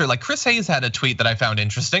the future, like Chris Hayes had a tweet that I found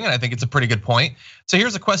interesting, and I think it's a pretty good point. So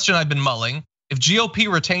here's a question I've been mulling. If GOP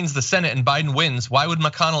retains the Senate and Biden wins, why would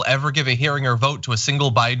McConnell ever give a hearing or vote to a single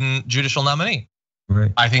Biden judicial nominee?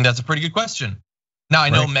 Right. I think that's a pretty good question. Now, I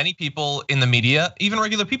know many people in the media, even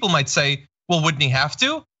regular people, might say, well, wouldn't he have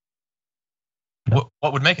to? What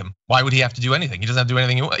would make him? Why would he have to do anything? He doesn't have to do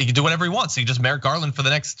anything. He can do whatever he wants. He can just Merrick Garland for the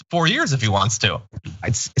next 4 years if he wants to. I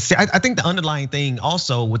think the underlying thing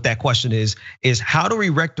also with that question is how do we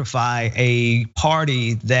rectify a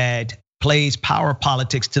party that plays power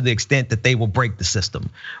politics to the extent that they will break the system,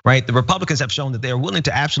 right? The Republicans have shown that they're willing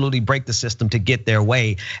to absolutely break the system to get their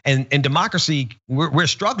way. And in democracy, we're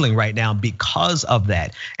struggling right now because of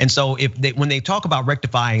that. And so when they talk about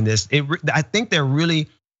rectifying this, I think they really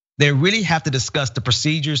have to discuss the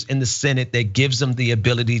procedures in the Senate that gives them the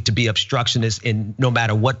ability to be obstructionists in no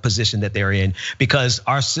matter what position that they're in, because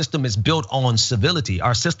our system is built on civility.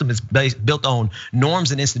 Our system is built on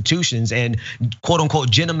norms and institutions and quote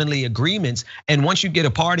unquote gentlemanly agreements. And once you get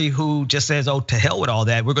a party who just says, oh, to hell with all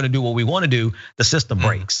that, we're gonna do what we wanna do, the system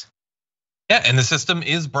breaks. Yeah, and the system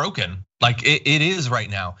is broken. Like it is right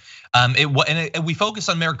now. And we focus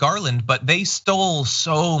on Merrick Garland, but they stole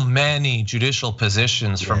so many judicial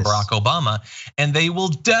positions from Barack Obama, and they will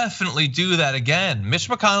definitely do that again. Mitch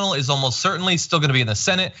McConnell is almost certainly still going to be in the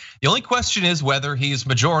Senate. The only question is whether he's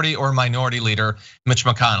majority or minority leader, Mitch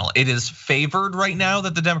McConnell. It is favored right now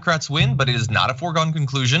that the Democrats win, but it is not a foregone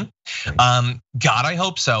conclusion. God, I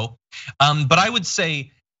hope so. But I would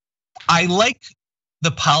say I like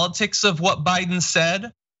the politics of what Biden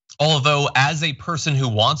said. Although as a person who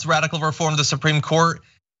wants radical reform of the Supreme Court,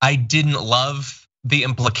 I didn't love the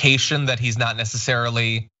implication that he's not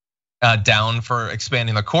necessarily down for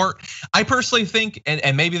expanding the court. I personally think,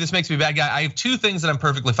 and maybe this makes me a bad guy, I have two things that I'm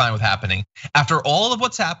perfectly fine with happening. After all of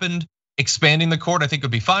what's happened, expanding the court I think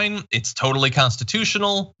would be fine. It's totally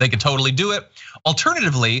constitutional. They could totally do it.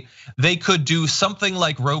 Alternatively, they could do something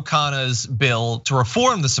like Ro Khanna's bill to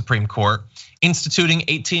reform the Supreme Court, instituting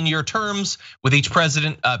 18-year terms with each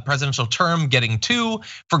presidential term getting 2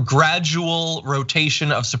 for gradual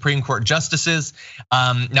rotation of Supreme Court justices.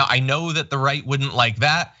 Now I know that the right wouldn't like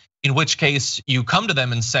that, in which case you come to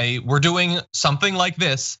them and say, we're doing something like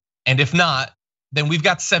this, and if not, then we've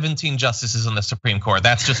got 17 justices on the Supreme Court.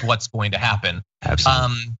 That's just what's going to happen.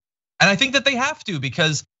 Absolutely. And I think that they have to,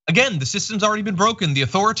 because again, the system's already been broken. The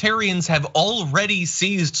authoritarians have already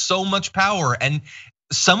seized so much power, and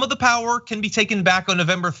some of the power can be taken back on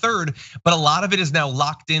November 3rd, but a lot of it is now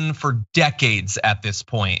locked in for decades at this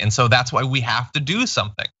point. And so that's why we have to do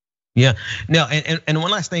something. Yeah, no, and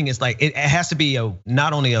one last thing is like it has to be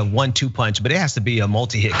not only a 1-2 punch, but it has to be a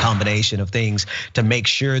multi-hit combination of things to make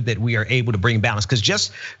sure that we are able to bring balance. Because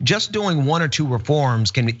just doing 1 or 2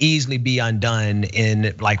 reforms can easily be undone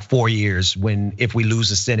in like 4 years if we lose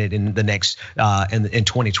the Senate in the next in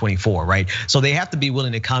 2024, right? So they have to be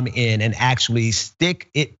willing to come in and actually stick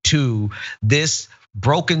it to this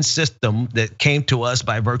broken system that came to us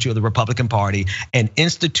by virtue of the Republican Party and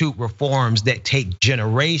institute reforms that take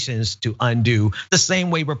generations to undo, the same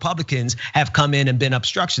way Republicans have come in and been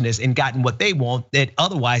obstructionists and gotten what they want that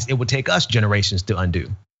otherwise it would take us generations to undo.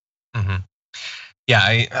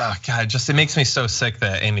 Yeah, God, it makes me so sick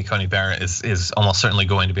that Amy Coney Barrett is almost certainly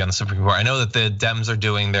going to be on the Supreme Court. I know that the Dems are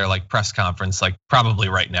doing their like press conference like probably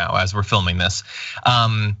right now as we're filming this.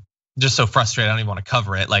 Just so frustrated, I don't even want to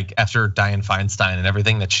cover it. Like after Dianne Feinstein and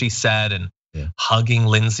everything that she said and hugging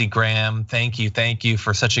Lindsey Graham, thank you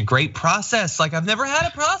for such a great process. Like I've never had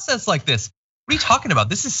a process like this. What are you talking about?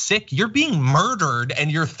 This is sick. You're being murdered and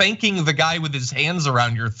you're thanking the guy with his hands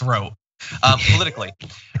around your throat politically.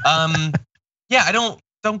 Yeah,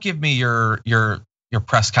 don't give me your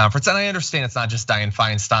press conference. And I understand it's not just Dianne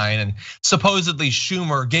Feinstein and supposedly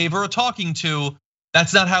Schumer gave her a talking to.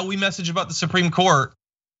 That's not how we message about the Supreme Court.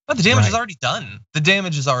 But the damage is already done. The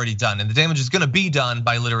damage is already done, and the damage is going to be done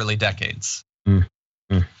by literally decades. Okay,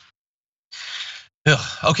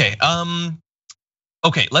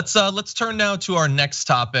 let's turn now to our next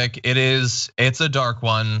topic. It's a dark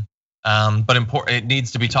one, but important. It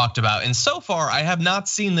needs to be talked about. And so far, I have not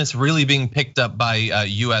seen this really being picked up by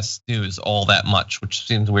US news all that much, which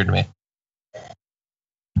seems weird to me.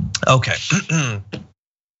 Okay.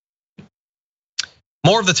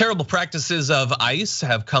 More of the terrible practices of ICE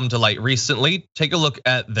have come to light recently. Take a look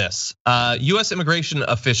at this. US immigration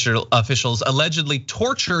officials allegedly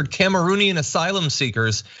tortured Cameroonian asylum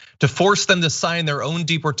seekers to force them to sign their own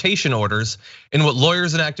deportation orders in what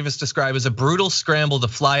lawyers and activists describe as a brutal scramble to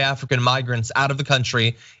fly African migrants out of the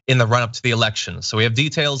country in the run-up to the election. So we have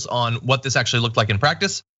details on what this actually looked like in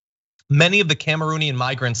practice. Many of the Cameroonian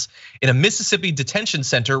migrants in a Mississippi detention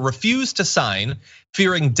center refused to sign,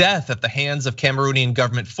 fearing death at the hands of Cameroonian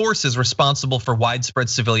government forces responsible for widespread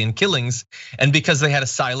civilian killings, and because they had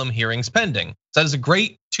asylum hearings pending. So that is a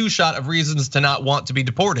great 2-shot of reasons to not want to be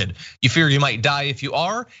deported. You fear you might die if you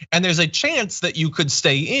are, and there's a chance that you could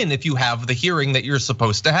stay in if you have the hearing that you're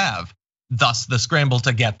supposed to have. Thus the scramble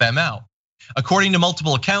to get them out. According to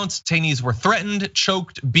multiple accounts, detainees were threatened,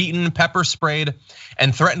 choked, beaten, pepper sprayed,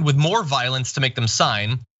 and threatened with more violence to make them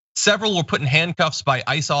sign. Several were put in handcuffs by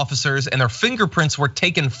ICE officers, and their fingerprints were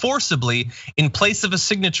taken forcibly in place of a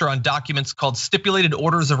signature on documents called stipulated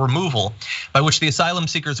orders of removal, by which the asylum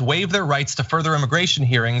seekers waive their rights to further immigration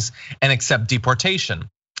hearings and accept deportation.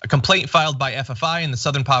 A complaint filed by FFI and the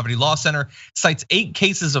Southern Poverty Law Center cites 8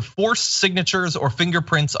 cases of forced signatures or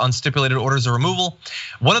fingerprints on stipulated orders of removal.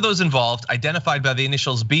 One of those involved, identified by the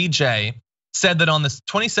initials BJ, said that on the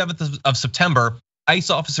 27th of September, ICE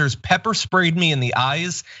officers pepper sprayed me in the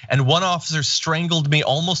eyes, and one officer strangled me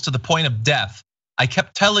almost to the point of death. I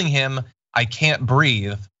kept telling him, I can't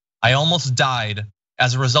breathe. I almost died.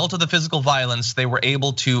 As a result of the physical violence, they were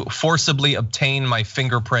able to forcibly obtain my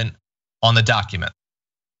fingerprint on the document.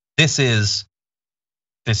 This is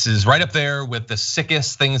right up there with the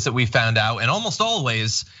sickest things that we found out, and almost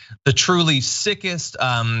always the truly sickest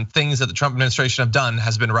things that the Trump administration have done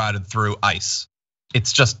has been routed through ICE.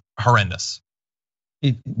 It's just horrendous.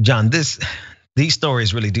 John, these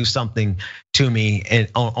stories really do something to me, and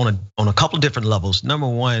on a couple of different levels. Number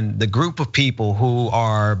one, the group of people who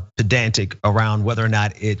are pedantic around whether or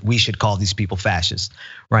not we should call these people fascists,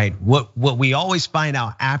 right? What we always find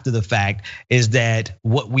out after the fact is that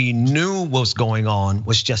what we knew was going on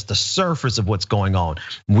was just the surface of what's going on.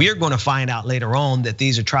 We're going to find out later on that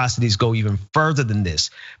these atrocities go even further than this,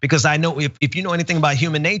 because I know if you know anything about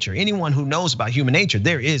human nature, anyone who knows about human nature,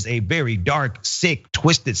 there is a very dark, sick,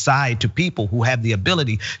 twisted side to people who have the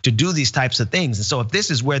ability to do these types of things. And so if this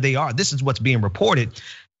is where they are, this is what's being reported,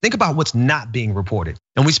 think about what's not being reported.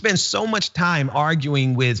 And we spend so much time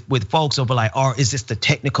arguing with folks over like, is this the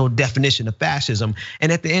technical definition of fascism?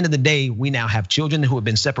 And at the end of the day, we now have children who have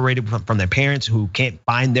been separated from their parents, who can't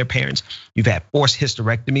find their parents. You've had forced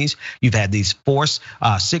hysterectomies. You've had these forced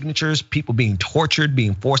signatures, people being tortured,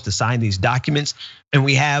 being forced to sign these documents. And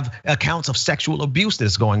we have accounts of sexual abuse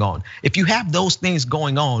that's going on. If you have those things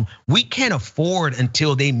going on, we can't afford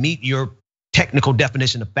until they meet your technical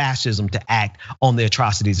definition of fascism to act on the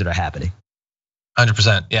atrocities that are happening.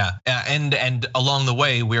 100%, yeah, and along the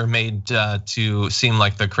way, we're made to seem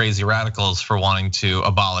like the crazy radicals for wanting to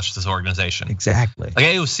abolish this organization. Exactly. Like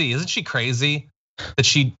AOC, isn't she crazy that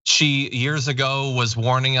she years ago was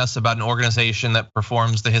warning us about an organization that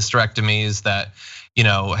performs the hysterectomies that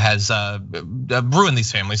has ruined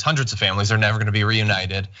these families, hundreds of families are never going to be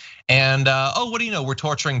reunited. And what do you know? We're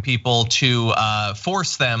torturing people to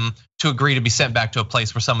force them to agree to be sent back to a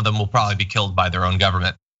place where some of them will probably be killed by their own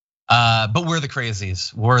government. But we're the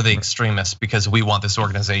crazies, we're the extremists because we want this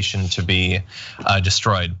organization to be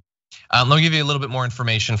destroyed. Let me give you a little bit more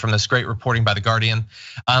information from this great reporting by The Guardian.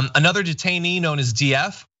 Another detainee known as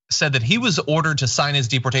DF said that he was ordered to sign his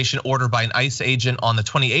deportation order by an ICE agent on the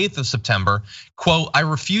 28th of September. Quote, I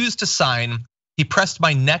refused to sign. He pressed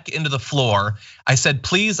my neck into the floor. I said,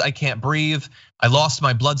 please, I can't breathe. I lost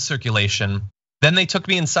my blood circulation. Then they took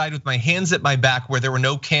me inside with my hands at my back where there were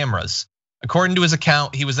no cameras. According to his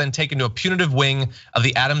account, he was then taken to a punitive wing of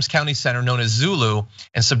the Adams County Center known as Zulu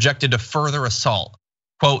and subjected to further assault.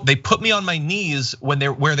 Quote, they put me on my knees where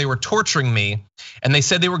they were torturing me, and they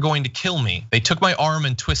said they were going to kill me. They took my arm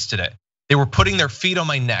and twisted it. They were putting their feet on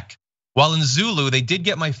my neck. While in Zulu, they did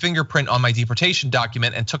get my fingerprint on my deportation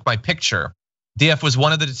document and took my picture. DF was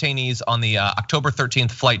one of the detainees on the October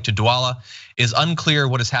 13th flight to Douala. It is unclear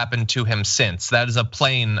what has happened to him since. That is a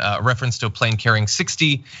plane, reference to a plane carrying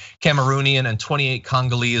 60 Cameroonian and 28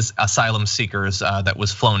 Congolese asylum seekers that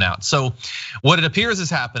was flown out. So what it appears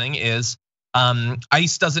is happening is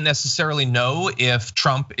ICE doesn't necessarily know if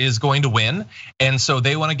Trump is going to win. And so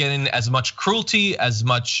they want to get in as much cruelty, as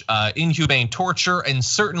much inhumane torture, and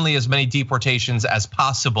certainly as many deportations as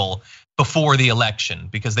possible before the election,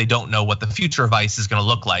 because they don't know what the future of ICE is going to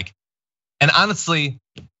look like. And honestly,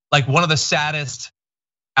 like one of the saddest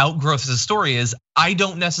outgrowths of the story is I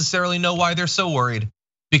don't necessarily know why they're so worried,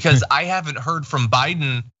 because I haven't heard from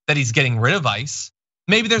Biden that he's getting rid of ICE.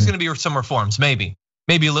 Maybe there's going to be some reforms, maybe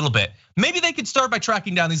a little bit. Maybe they could start by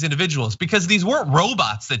tracking down these individuals, because these weren't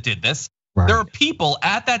robots that did this. Right. There are people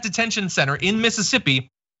at that detention center in Mississippi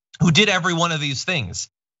who did every one of these things.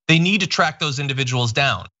 They need to track those individuals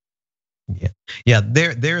down. Yeah.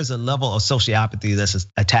 There is a level of sociopathy that's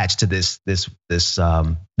attached to this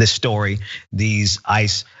story. These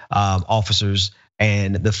ICE officers,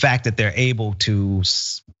 and the fact that they're able to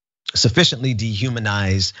sufficiently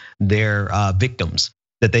dehumanize their victims,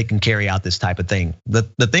 that they can carry out this type of thing.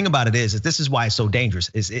 The thing about it is this is why it's so dangerous.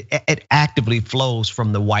 Is it actively flows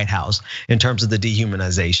from the White House in terms of the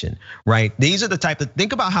dehumanization, right? These are the type of,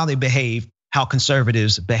 think about how they behave how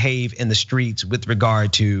conservatives behave in the streets with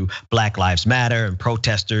regard to Black Lives Matter and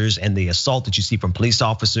protesters and the assault that you see from police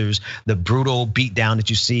officers, the brutal beatdown that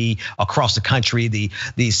you see across the country, the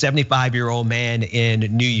 75-year-old man in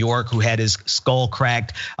New York who had his skull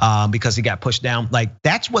cracked because he got pushed down. Like,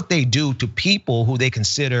 that's what they do to people who they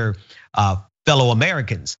consider fellow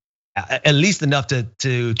Americans. At least enough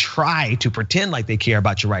to try to pretend like they care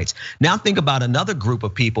about your rights. Now think about another group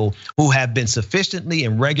of people who have been sufficiently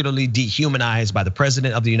and regularly dehumanized by the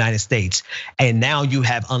president of the United States. And now you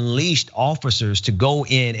have unleashed officers to go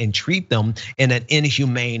in and treat them in an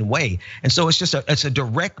inhumane way. And so it's a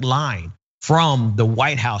direct line from the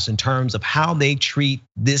White House in terms of how they treat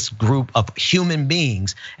this group of human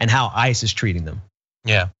beings and how ICE is treating them.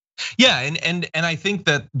 Yeah, and I think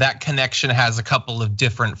that connection has a couple of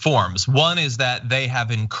different forms. One is that they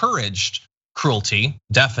have encouraged cruelty,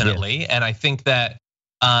 definitely, and I think that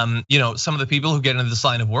some of the people who get into this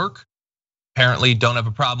line of work apparently don't have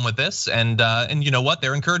a problem with this, and you know what?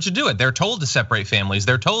 They're encouraged to do it. They're told to separate families.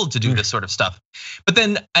 They're told to do this sort of stuff. But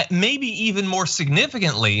then maybe even more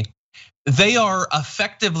significantly, they are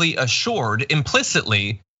effectively assured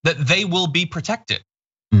implicitly that they will be protected.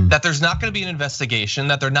 That there's not going to be an investigation,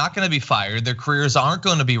 that they're not going to be fired, their careers aren't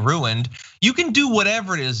going to be ruined. You can do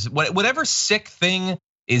whatever it is, whatever sick thing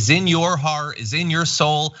is in your heart, is in your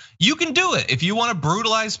soul, you can do it. If you want to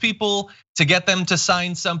brutalize people to get them to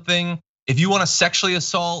sign something, if you want to sexually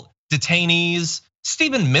assault detainees,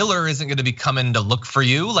 Stephen Miller isn't going to be coming to look for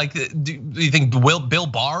you. Like, do you think Bill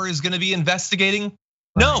Barr is going to be investigating?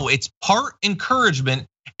 No, it's part encouragement,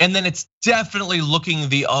 and then it's definitely looking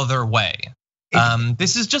the other way.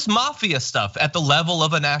 This is just mafia stuff at the level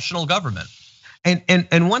of a national government.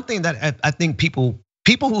 And one thing that I think people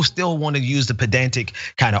who still want to use the pedantic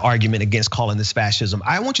kind of argument against calling this fascism,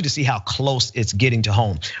 I want you to see how close it's getting to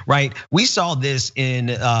home, right? We saw this in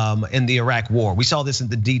the Iraq War. We saw this in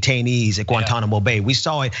the detainees at Guantanamo Bay. We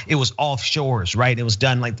saw it was offshores, right? It was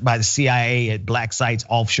done like by the CIA at black sites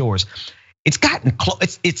offshores. It's gotten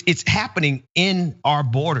close. It's happening in our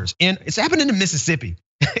borders. It's happening in Mississippi,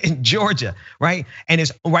 in Georgia, right?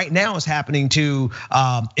 And right now it's happening to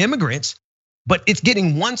immigrants. But it's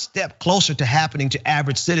getting one step closer to happening to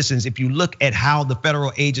average citizens. If you look at how the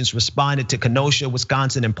federal agents responded to Kenosha,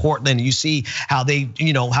 Wisconsin, and Portland, you see how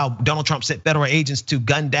how Donald Trump sent federal agents to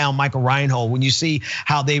gun down Michael Reinhold. When you see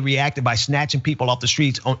how they reacted by snatching people off the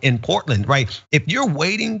streets in Portland, right? If you're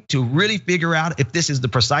waiting to really figure out if this is the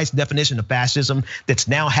precise definition of fascism that's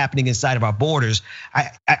now happening inside of our borders,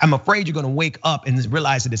 I'm afraid you're going to wake up and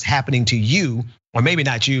realize that it's happening to you. Or maybe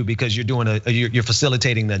not you, because you're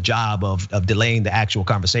facilitating the job of delaying the actual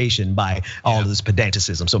conversation by all of this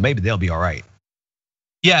pedanticism. So maybe they'll be all right.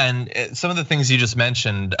 Yeah, and some of the things you just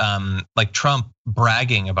mentioned, like Trump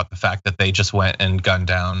bragging about the fact that they just went and gunned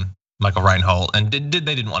down Michael Reinhold, and they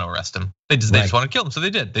didn't want to arrest him. They just want to kill him, so they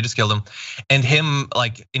did. They just killed him, and him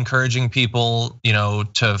like encouraging people,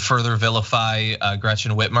 to further vilify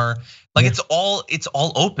Gretchen Whitmer. Like it's all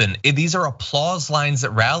open. These are applause lines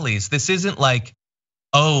at rallies. This isn't like,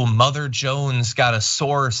 oh, Mother Jones got a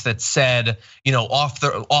source that said, off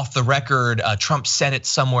the record, Trump said it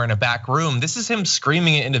somewhere in a back room. This is him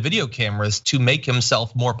screaming it into video cameras to make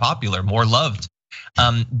himself more popular, more loved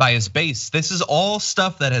by his base. This is all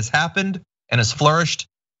stuff that has happened and has flourished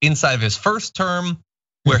inside of his first term,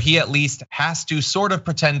 where he at least has to sort of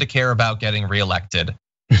pretend to care about getting reelected.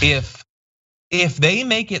 If they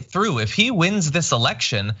make it through, if he wins this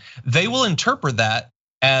election, they will interpret that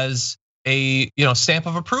as a stamp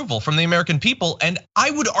of approval from the American people, and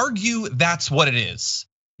I would argue that's what it is.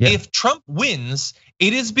 Yeah. If Trump wins,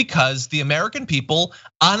 it is because the American people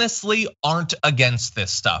honestly aren't against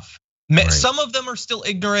this stuff. Right. Some of them are still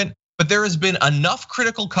ignorant, but there has been enough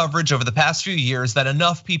critical coverage over the past few years that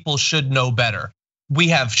enough people should know better. We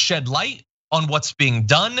have shed light on what's being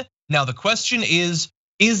done. Now the question is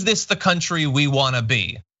this the country we want to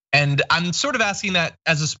be? And I'm sort of asking that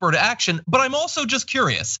as a spur to action, but I'm also just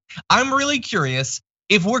curious. I'm really curious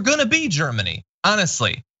if we're gonna be Germany,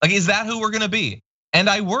 honestly. Like, is that who we're gonna be? And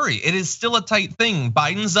I worry, it is still a tight thing.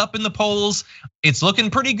 Biden's up in the polls, it's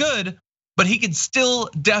looking pretty good, but he could still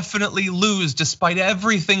definitely lose despite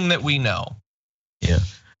everything that we know. Yeah,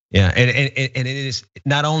 and it is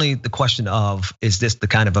not only the question of, is this the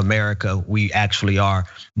kind of America we actually are,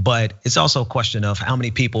 but it's also a question of how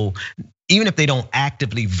many people, even if they don't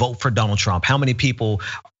actively vote for Donald Trump, how many people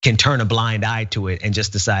can turn a blind eye to it and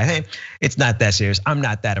just decide, hey, it's not that serious. I'm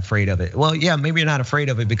not that afraid of it. Well, yeah, maybe you're not afraid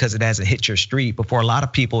of it because it hasn't hit your street. But for a lot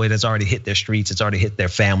of people, it has already hit their streets. It's already hit their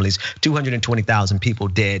families. 220,000 people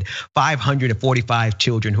dead, 545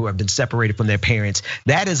 children who have been separated from their parents.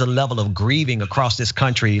 That is a level of grieving across this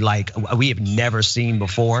country like we have never seen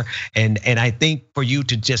before. And I think for you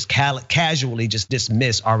to just casually just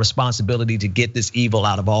dismiss our responsibility to get this evil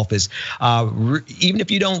out of office, even if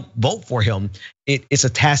you don't vote for him, it's a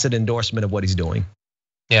tacit endorsement of what he's doing.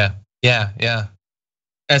 Yeah.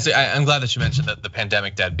 I'm glad that you mentioned the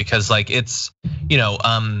pandemic dead, because like it's,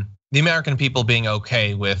 the American people being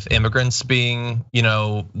okay with immigrants being,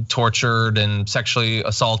 tortured and sexually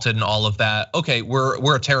assaulted and all of that. Okay,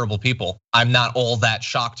 we're a terrible people. I'm not all that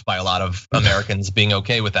shocked by a lot of Americans being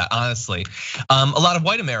okay with that, honestly. A lot of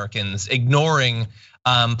white Americans ignoring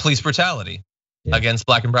police brutality against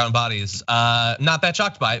black and brown bodies. Not that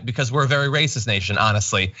shocked by it because we're a very racist nation,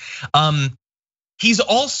 honestly. He's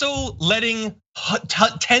also letting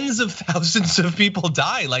tens of thousands of people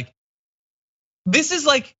die. Like, this is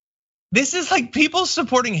like people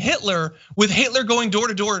supporting Hitler, with Hitler going door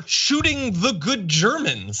to door shooting the good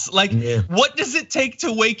Germans. Like, what does it take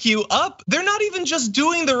to wake you up? They're not even just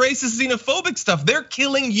doing the racist, xenophobic stuff. They're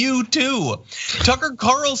killing you too. Tucker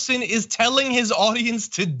Carlson is telling his audience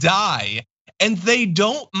to die, and they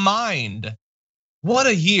don't mind. What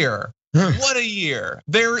a year. What a year.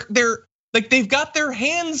 They're like, they've got their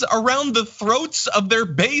hands around the throats of their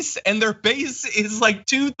base, and their base is like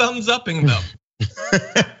 2 thumbs upping them.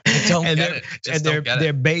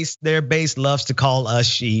 Their base loves to call us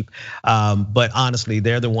sheep, but honestly,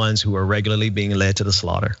 they're the ones who are regularly being led to the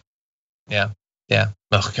slaughter. Yeah.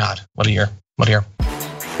 Oh God, what a year.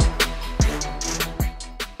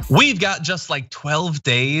 We've got just like 12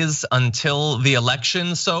 days until the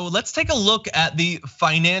election. So let's take a look at the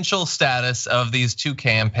financial status of these two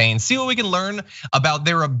campaigns, see what we can learn about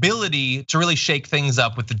their ability to really shake things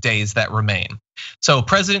up with the days that remain. So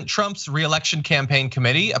President Trump's re-election campaign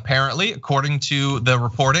committee, apparently, according to the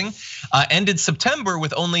reporting, ended September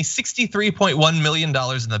with only $63.1 million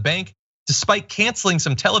in the bank, despite canceling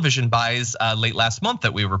some television buys late last month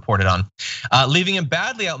that we reported on, leaving him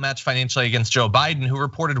badly outmatched financially against Joe Biden, who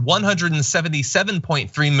reported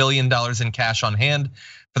 $177.3 million in cash on hand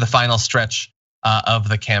for the final stretch of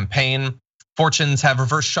the campaign. Fortunes have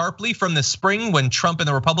reversed sharply from this spring, when Trump and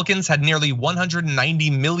the Republicans had nearly 190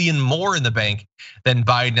 million more in the bank than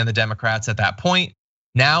Biden and the Democrats at that point.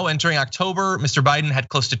 Now entering October, Mr. Biden had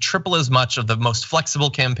close to triple as much of the most flexible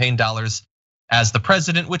campaign dollars as the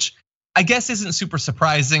president, which I guess isn't super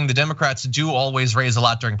surprising. The Democrats do always raise a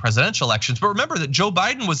lot during presidential elections, but remember that Joe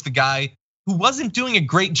Biden was the guy who wasn't doing a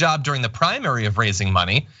great job during the primary of raising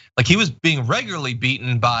money. Like, he was being regularly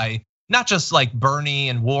beaten by not just like Bernie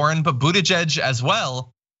and Warren, but Buttigieg as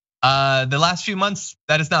well. The last few months,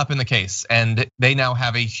 that has not been the case, and they now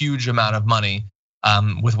have a huge amount of money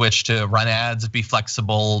with which to run ads, be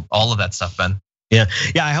flexible, all of that stuff, Ben. Yeah.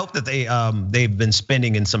 I hope that they've been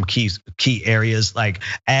spending in some key areas, like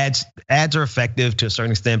ads. Ads are effective to a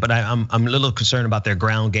certain extent, but I'm a little concerned about their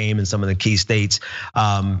ground game in some of the key states.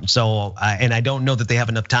 And I don't know that they have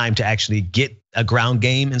enough time to actually get a ground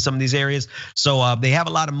game in some of these areas. So they have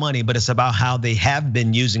a lot of money, but it's about how they have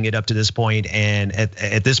been using it up to this point. And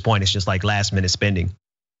at this point, it's just like last minute spending.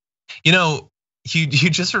 You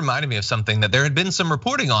just reminded me of something that there had been some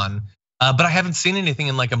reporting on. But I haven't seen anything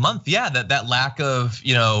in like a month. Yeah, that lack of,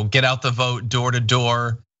 get out the vote door to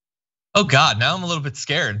door. Oh God, now I'm a little bit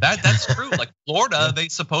scared. That's true. Like Florida, they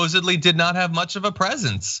supposedly did not have much of a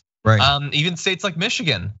presence. Right. Even states like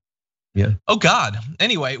Michigan. Yeah. Oh God.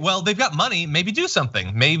 Anyway, well, they've got money. Maybe do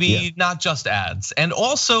something. Maybe not just ads, and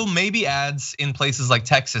also maybe ads in places like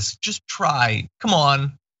Texas. Just try. Come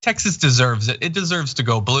on, Texas deserves it. It deserves to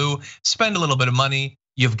go blue. Spend a little bit of money.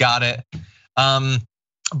 You've got it.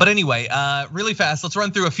 But anyway, really fast, let's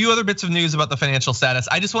run through a few other bits of news about the financial status.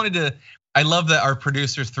 I love that our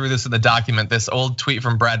producers threw this in the document, this old tweet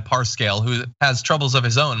from Brad Parscale, who has troubles of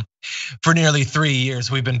his own. For nearly 3 years,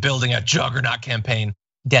 we've been building a juggernaut campaign,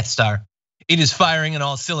 Death Star. It is firing in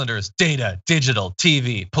all cylinders: data, digital,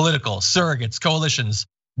 TV, political, surrogates, coalitions,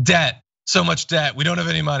 debt, so much debt, we don't have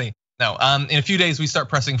any money. No, in a few days, we start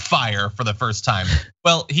pressing fire for the first time.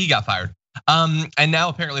 Well, he got fired. And now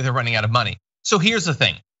apparently they're running out of money. So here's the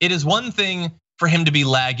thing. It is one thing for him to be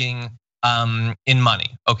lagging in money,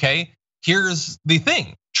 okay? Here's the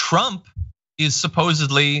thing. Trump is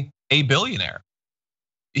supposedly a billionaire.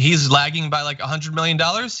 He's lagging by like $100 million.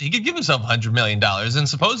 He could give himself $100 million and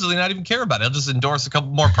supposedly not even care about it. He'll just endorse a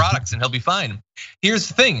couple more products and he'll be fine. Here's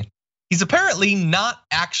the thing. He's apparently not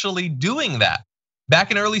actually doing that. Back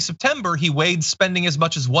in early September, he weighed spending as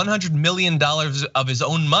much as $100 million of his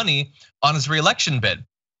own money on his reelection bid.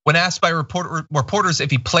 When asked by reporters if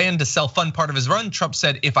he planned to self-fund part of his run, Trump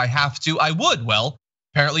said, "If I have to, I would." Well,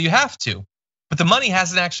 apparently you have to. But the money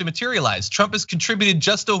hasn't actually materialized. Trump has contributed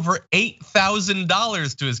just over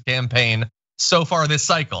 $8,000 to his campaign so far this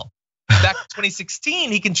cycle. Back in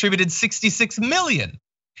 2016, he contributed $66 million.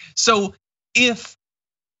 So if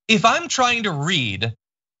I'm trying to read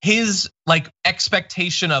his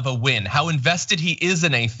expectation of a win, how invested he is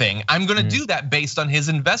in a thing, I'm gonna do that based on his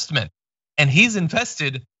investment. And he's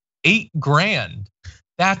invested $8,000.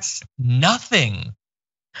 That's nothing.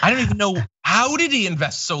 I don't even know, how did he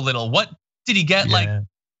invest so little? What did he get?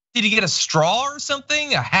 Did he get a straw or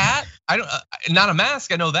something? A hat? Not a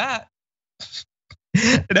mask, I know that.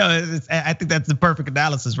 No, I think that's the perfect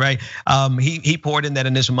analysis, right? He poured in that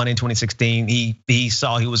initial money in 2016. He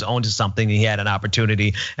saw he was onto something. He had an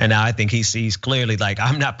opportunity, and now I think he sees clearly,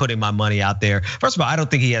 I'm not putting my money out there. First of all, I don't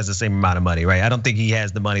think he has the same amount of money, right? I don't think he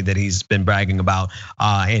has the money that he's been bragging about.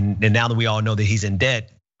 And now that we all know that he's in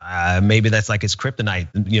debt, maybe that's like his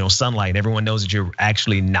kryptonite, sunlight. Everyone knows that you're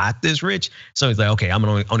actually not this rich. So he's like, okay, I'm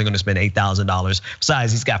only gonna spend $8,000.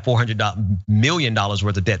 Besides, he's got $400 million worth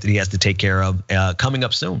of debt that he has to take care of coming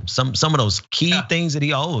up soon. Some of those key things that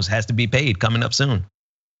he owes has to be paid coming up soon.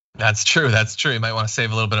 That's true. You might want to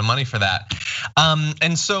save a little bit of money for that.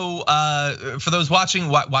 And so for those watching,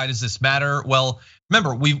 why does this matter? Well,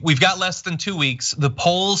 remember, we've got less than 2 weeks. The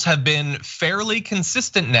polls have been fairly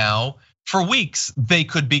consistent now for weeks. They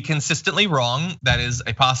could be consistently wrong. That is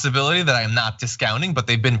a possibility that I am not discounting, but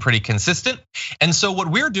they've been pretty consistent. And so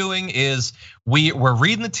what we're doing is we're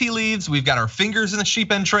reading the tea leaves. We've got our fingers in the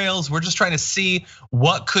sheep entrails. We're just trying to see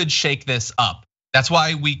what could shake this up. That's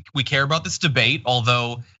why we care about this debate,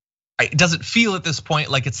 although it doesn't feel at this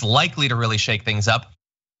point like it's likely to really shake things up.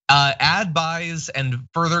 Ad buys and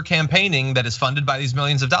further campaigning that is funded by these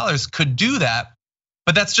millions of dollars could do that.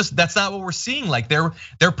 But that's not what we're seeing.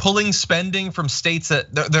 They're pulling spending from states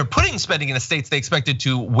that they're putting spending in the states they expected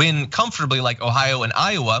to win comfortably, like Ohio and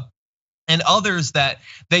Iowa, and others that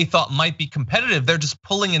they thought might be competitive. They're just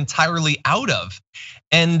pulling entirely out of.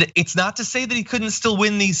 And it's not to say that he couldn't still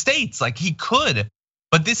win these states, he could.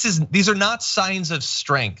 But these are not signs of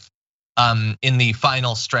strength in the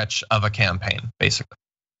final stretch of a campaign, basically.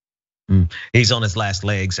 He's on his last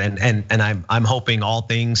legs, and I'm hoping, all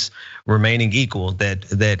things remaining equal,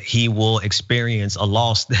 that he will experience a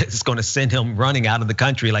loss that's going to send him running out of the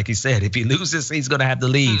country. Like he said, if he loses, he's going to have to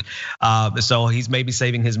leave. So he's maybe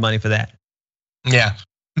saving his money for that. Yeah,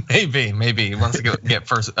 maybe he wants to get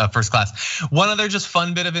first class. One other just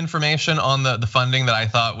fun bit of information on the funding that I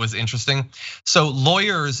thought was interesting. So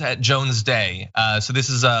lawyers at Jones Day, so this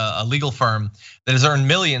is a legal firm that has earned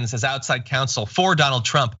millions as outside counsel for Donald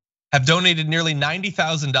Trump, have donated nearly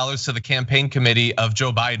 $90,000 to the campaign committee of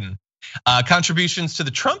Joe Biden. Contributions to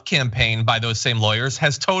the Trump campaign by those same lawyers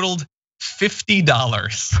has totaled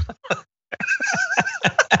 $50.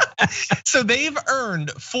 So they've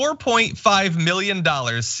earned $4.5 million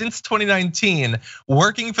since 2019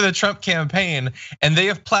 working for the Trump campaign, and they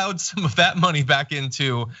have plowed some of that money back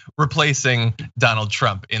into replacing Donald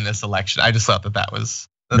Trump in this election. I just thought that was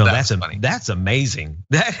funny. That's amazing.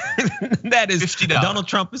 That is $50. Donald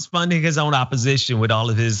Trump is funding his own opposition with all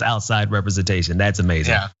of his outside representation. That's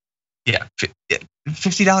amazing. Yeah,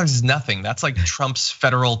 $50 is nothing. That's like Trump's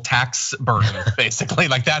federal tax burden, basically.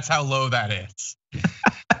 That's how low that is.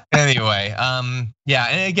 Anyway, yeah,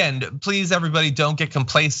 and again, please everybody don't get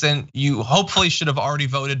complacent. You hopefully should have already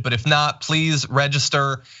voted, but if not, please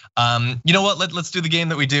register. You know what? Let's do the game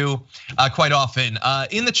that we do quite often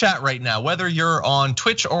in the chat right now. Whether you're on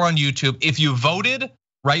Twitch or on YouTube, if you voted,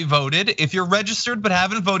 write voted. If you're registered but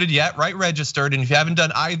haven't voted yet, write registered. And if you haven't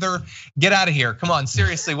done either, get out of here. Come on,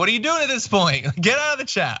 seriously, what are you doing at this point? Get out of the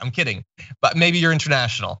chat. I'm kidding, but maybe you're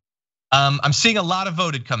international. I'm seeing a lot of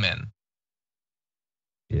voted come in.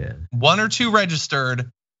 Yeah. 1 or 2 registered.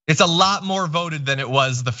 It's a lot more voted than it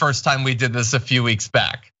was the first time we did this a few weeks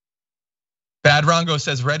back. Bad Rongo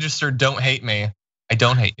says, registered, don't hate me. I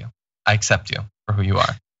don't hate you. I accept you for who you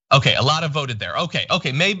are. Okay, a lot of voted there. Okay,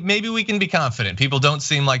 maybe we can be confident. People don't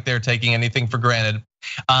seem like they're taking anything for granted.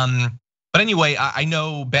 But anyway, I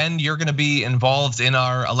know, Ben, you're gonna be involved in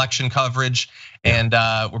our election coverage, and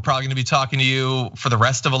we're probably gonna be talking to you for the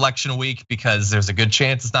rest of election week because there's a good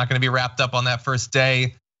chance it's not gonna be wrapped up on that first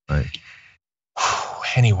day. Right.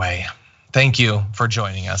 Anyway, thank you for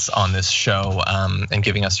joining us on this show and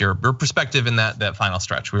giving us your perspective in that final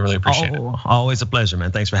stretch. We really appreciate it. Always a pleasure,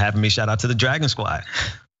 man. Thanks for having me. Shout out to the Dragon Squad.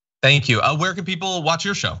 Thank you. Where can people watch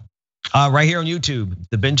your show? Right here on YouTube,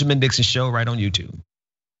 the Benjamin Dixon Show, right on YouTube.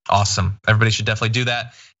 Awesome. Everybody should definitely do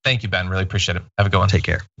that. Thank you, Ben. Really appreciate it. Have a good one. Take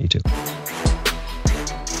care. You too.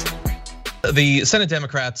 The Senate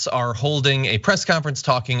Democrats are holding a press conference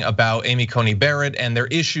talking about Amy Coney Barrett and their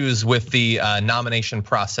issues with the nomination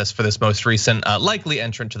process for this most recent likely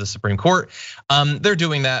entrant to the Supreme Court. They're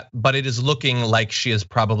doing that, but it is looking like she is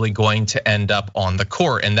probably going to end up on the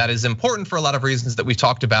court. And that is important for a lot of reasons that we've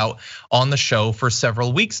talked about on the show for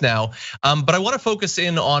several weeks now. But I want to focus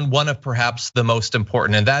in on one of perhaps the most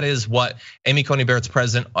important, and that is what Amy Coney Barrett's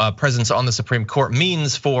presence on the Supreme Court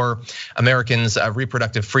means for Americans'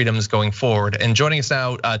 reproductive freedoms going forward. And joining us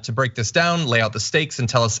now to break this down, lay out the stakes, and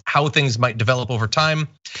tell us how things might develop over time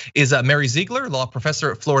is Mary Ziegler, law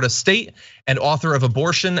professor at Florida State and author of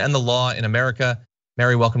Abortion and the Law in America.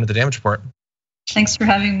 Mary, welcome to the Damage Report. Thanks for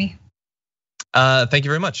having me. Thank you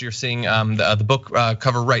very much. You're seeing the book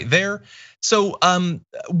cover right there. So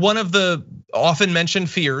one of the often mentioned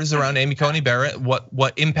fears around Amy Coney Barrett,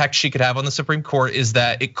 what impact she could have on the Supreme Court, is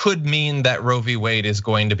that it could mean that Roe v. Wade is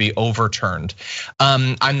going to be overturned.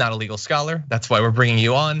 I'm not a legal scholar. That's why we're bringing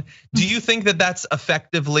you on. Do you think that that's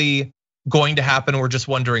effectively going to happen? We're just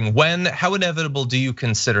wondering when. How inevitable do you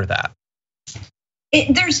consider that?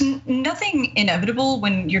 There's nothing inevitable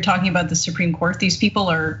when you're talking about the Supreme Court. These people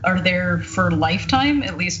are there for a lifetime,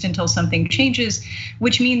 at least until something changes,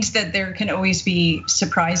 which means that there can always be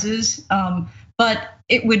surprises. But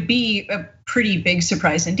it would be a pretty big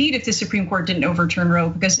surprise indeed if the Supreme Court didn't overturn Roe,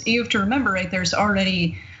 because you have to remember, right, there's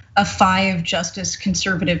already a 5-justice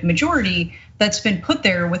conservative majority that's been put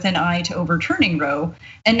there with an eye to overturning Roe.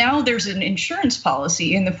 And now there's an insurance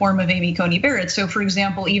policy in the form of Amy Coney Barrett. So for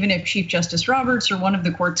example, even if Chief Justice Roberts or one of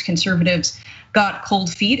the court's conservatives got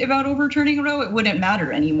cold feet about overturning Roe, it wouldn't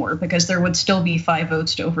matter anymore because there would still be 5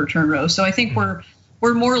 votes to overturn Roe. So I think we're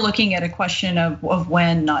more looking at a question of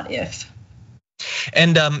when, not if.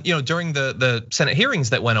 And during the Senate hearings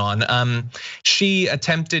that went on, she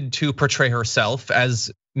attempted to portray herself,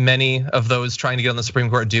 as many of those trying to get on the Supreme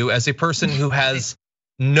Court do, as a person who has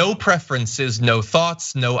no preferences, no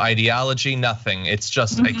thoughts, no ideology, nothing. It's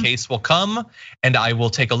just a case will come and I will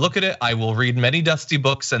take a look at it. I will read many dusty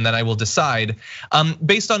books and then I will decide.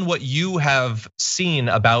 Based on what you have seen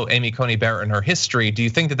about Amy Coney Barrett and her history, do you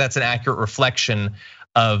think that that's an accurate reflection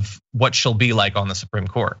of what she'll be like on the Supreme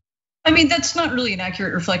Court? I mean, that's not really an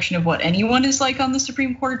accurate reflection of what anyone is like on the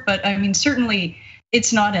Supreme Court, but I mean, certainly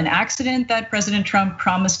it's not an accident that President Trump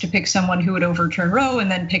promised to pick someone who would overturn Roe and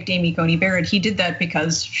then picked Amy Coney Barrett. He did that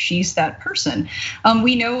because she's that person.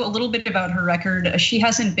 We know a little bit about her record. She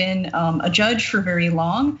hasn't been a judge for very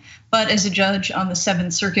long, but as a judge on the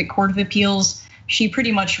 7th Circuit Court of Appeals, she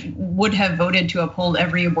pretty much would have voted to uphold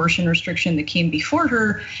every abortion restriction that came before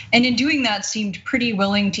her. And in doing that, seemed pretty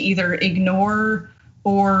willing to either ignore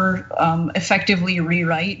or effectively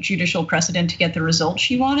rewrite judicial precedent to get the result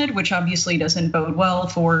she wanted, which obviously doesn't bode well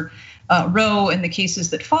for Roe and the cases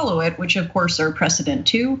that follow it, which of course are precedent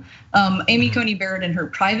too. Amy Coney Barrett in her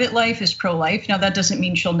private life is pro-life. Now that doesn't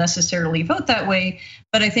mean she'll necessarily vote that way,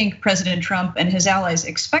 but I think President Trump and his allies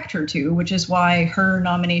expect her to, which is why her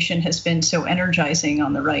nomination has been so energizing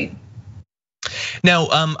on the right. Now,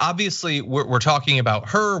 obviously, we're talking about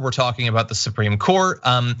her. We're talking about the Supreme Court,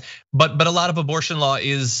 but a lot of abortion law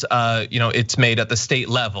is, it's made at the state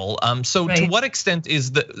level. So, right. To what extent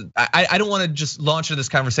is I don't want to just launch into this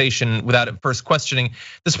conversation without it first questioning.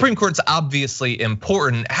 The Supreme Court's obviously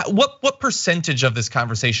important. What percentage of this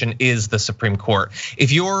conversation is the Supreme Court?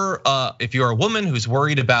 If you're a woman who's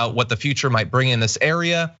worried about what the future might bring in this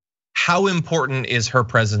area, how important is her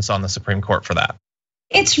presence on the Supreme Court for that?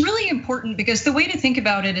 It's really important because the way to think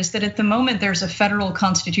about it is that at the moment there's a federal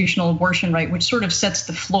constitutional abortion right, which sort of sets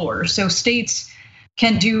the floor. So states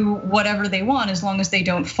can do whatever they want as long as they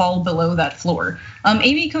don't fall below that floor.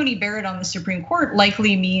 Amy Coney Barrett on the Supreme Court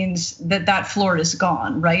likely means that floor is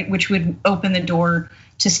gone, right? Which would open the door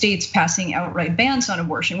to states passing outright bans on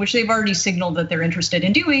abortion, which they've already signaled that they're interested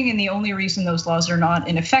in doing. And the only reason those laws are not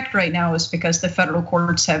in effect right now is because the federal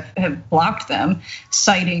courts have blocked them,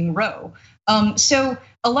 citing Roe. So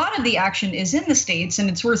a lot of the action is in the states, and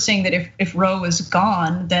it's worth saying that if Roe is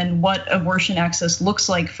gone, then what abortion access looks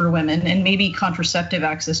like for women, and maybe contraceptive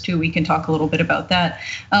access too, we can talk a little bit about that,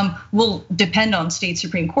 will depend on state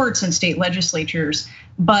Supreme Courts and state legislatures,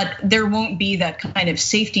 but there won't be that kind of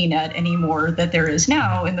safety net anymore that there is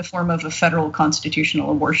now in the form of a federal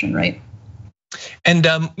constitutional abortion, right? And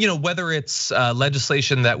whether it's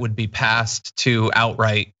legislation that would be passed to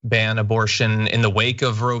outright ban abortion in the wake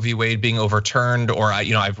of Roe v. Wade being overturned, or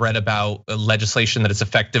I've read about legislation that is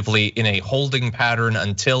effectively in a holding pattern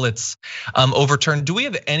until it's overturned. Do we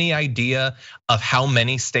have any idea of how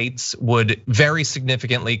many states would very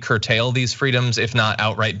significantly curtail these freedoms, if not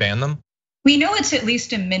outright ban them? We know it's at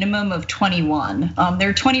least a minimum of 21. There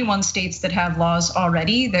are 21 states that have laws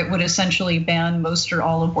already that would essentially ban most or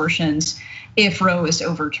all abortions if Roe is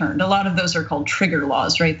overturned. A lot of those are called trigger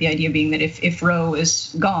laws, right? The idea being that if Roe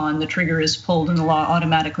is gone, the trigger is pulled and the law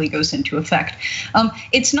automatically goes into effect.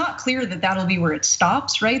 It's not clear that that'll be where it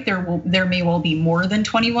stops, right? There may well be more than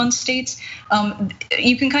 21 states.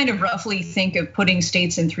 You can kind of roughly think of putting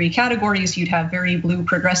states in 3 categories. You'd have very blue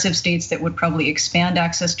progressive states that would probably expand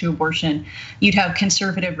access to abortion. You'd have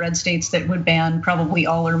conservative red states that would ban probably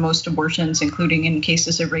all or most abortions, including in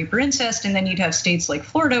cases of rape or incest. And then you'd have states like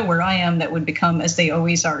Florida, where I am, that would become, as they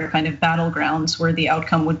always are, kind of battlegrounds where the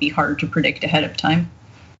outcome would be hard to predict ahead of time.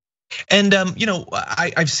 And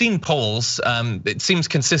I've seen polls. It seems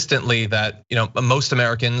consistently that most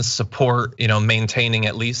Americans support maintaining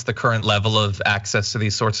at least the current level of access to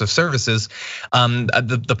these sorts of services.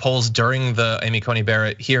 The polls during the Amy Coney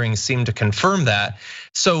Barrett hearings seem to confirm that.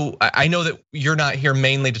 So I know that you're not here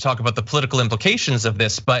mainly to talk about the political implications of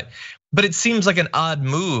this, but it seems like an odd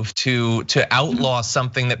move to outlaw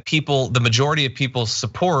something that the majority of people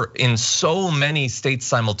support in so many states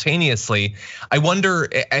simultaneously. I wonder,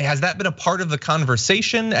 has that been a part of the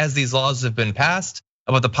conversation as these laws have been passed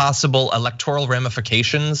about the possible electoral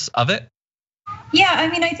ramifications of it? Yeah, I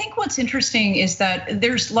mean, I think what's interesting is that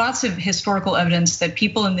there's lots of historical evidence that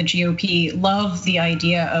people in the GOP love the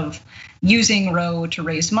idea of using Roe to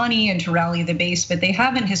raise money and to rally the base, but they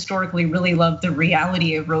haven't historically really loved the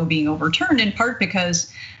reality of Roe being overturned, in part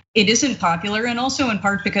because it isn't popular, and also in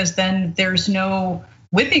part because then there's no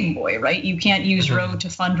whipping boy, right? You can't use Roe to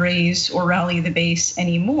fundraise or rally the base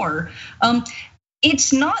anymore.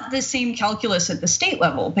 It's not the same calculus at the state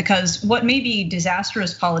level, because what may be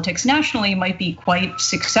disastrous politics nationally might be quite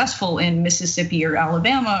successful in Mississippi or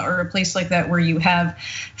Alabama or a place like that where you have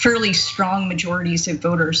fairly strong majorities of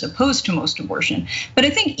voters opposed to most abortion. But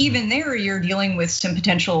I think even there you're dealing with some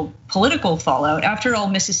potential political fallout. After all,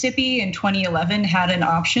 Mississippi in 2011 had an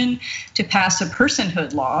option to pass a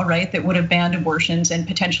personhood law, right, that would have banned abortions and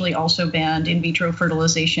potentially also banned in vitro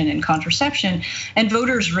fertilization and contraception, and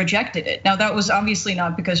voters rejected it. Now that was obviously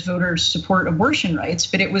not because voters support abortion rights,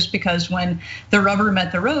 but it was because when the rubber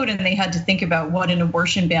met the road and they had to think about what an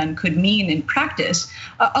abortion ban could mean in practice,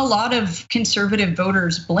 a lot of conservative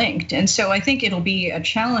voters blinked. And so I think it'll be a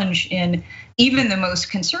challenge in even the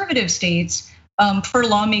most conservative states for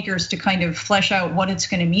lawmakers to kind of flesh out what it's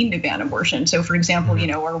going to mean to ban abortion. So for example,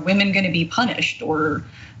 are women going to be punished, or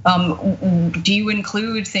do you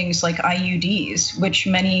include things like IUDs, which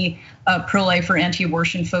many pro-life or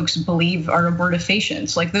anti-abortion folks believe are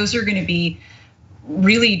abortifacients? Like those are going to be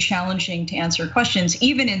really challenging to answer questions,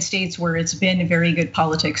 even in states where it's been very good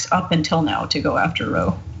politics up until now to go after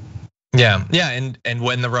Roe. Yeah, and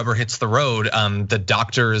when the rubber hits the road, the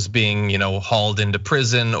doctors being hauled into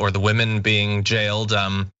prison or the women being jailed,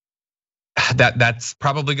 that's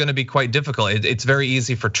probably going to be quite difficult. It's very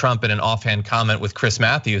easy for Trump in an offhand comment with Chris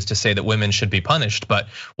Matthews to say that women should be punished, but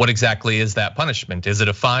what exactly is that punishment? Is it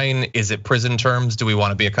a fine? Is it prison terms? Do we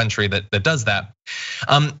want to be a country that does that?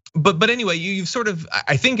 But anyway, you've sort of,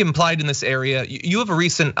 I think, implied in this area. You have a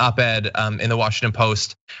recent op-ed in the Washington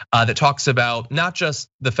Post that talks about not just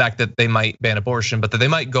the fact that they might ban abortion, but that they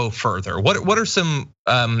might go further. What are some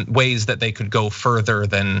ways that they could go further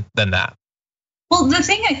than that? Well, the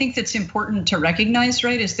thing I think that's important to recognize,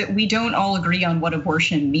 right, is that we don't all agree on what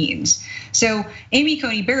abortion means. So Amy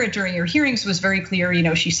Coney Barrett during her hearings was very clear.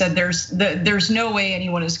 She said there's no way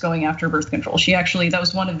anyone is going after birth control. That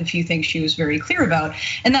was one of the few things she was very clear about,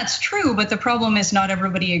 and that's true. But the problem is not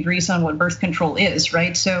everybody agrees on what birth control is,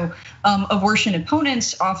 right? So abortion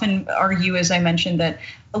opponents often argue, as I mentioned, that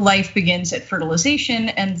life begins at fertilization,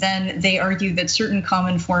 and then they argue that certain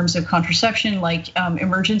common forms of contraception, like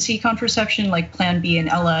emergency contraception, like Plan B and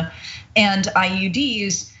Ella, and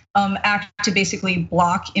IUDs, act to basically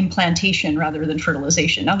block implantation rather than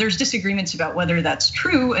fertilization. Now, there's disagreements about whether that's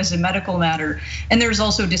true as a medical matter, and there's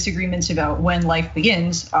also disagreements about when life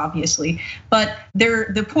begins, obviously. But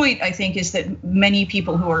the point, I think, is that many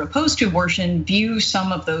people who are opposed to abortion view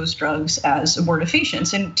some of those drugs as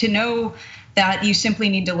abortifacients, and to know that you simply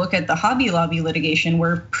need to look at the Hobby Lobby litigation,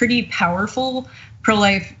 where pretty powerful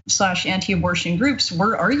pro-life / anti-abortion groups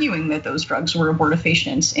were arguing that those drugs were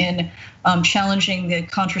abortifacients and challenging the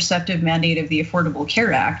contraceptive mandate of the Affordable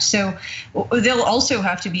Care Act. So there'll also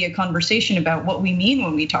have to be a conversation about what we mean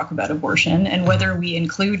when we talk about abortion and whether we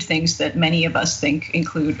include things that many of us think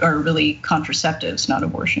are really contraceptives, not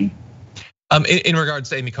abortion. In regards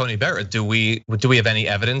to Amy Coney Barrett, do we have any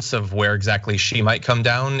evidence of where exactly she might come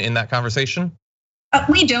down in that conversation?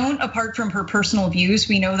 We don't, apart from her personal views.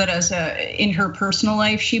 We know that in her personal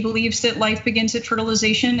life, she believes that life begins at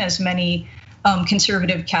fertilization, as many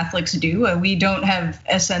conservative Catholics do. We don't have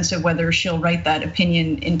a sense of whether she'll write that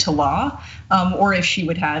opinion into law, or if she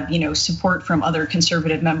would have, support from other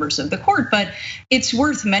conservative members of the court. But it's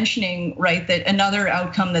worth mentioning, right, that another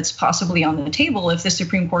outcome that's possibly on the table, if the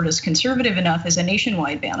Supreme Court is conservative enough, is a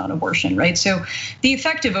nationwide ban on abortion, right? So the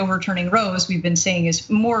effect of overturning Roe, as we've been saying, is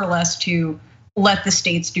more or less to let the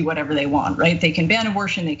states do whatever they want, right? They can ban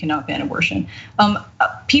abortion, they cannot ban abortion.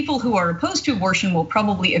 People who are opposed to abortion will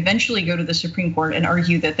probably eventually go to the Supreme Court and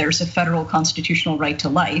argue that there's a federal constitutional right to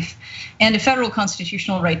life. And a federal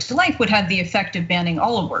constitutional right to life would have the effect of banning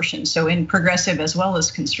all abortion, so in progressive as well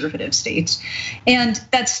as conservative states. And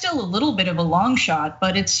that's still a little bit of a long shot,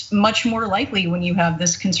 but it's much more likely when you have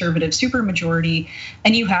this conservative supermajority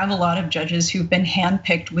and you have a lot of judges who've been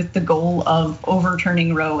handpicked with the goal of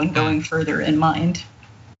overturning Roe and going further in mind.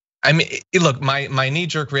 I mean, look, my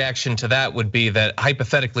knee-jerk reaction to that would be that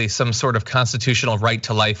hypothetically some sort of constitutional right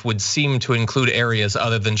to life would seem to include areas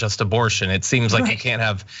other than just abortion. It seems like you can't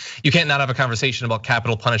not have a conversation about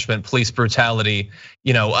capital punishment, police brutality,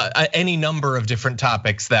 any number of different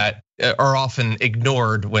topics that are often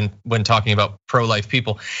ignored when talking about pro-life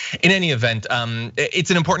people. In any event,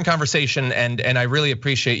 it's an important conversation, and I really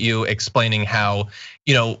appreciate you explaining how,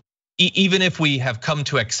 even if we have come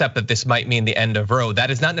to accept that this might mean the end of Roe, that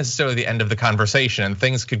is not necessarily the end of the conversation, and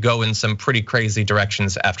things could go in some pretty crazy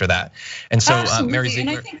directions after that. And so, Mary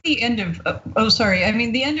Ziegler. And I think the end of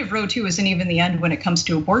the end of Roe too isn't even the end when it comes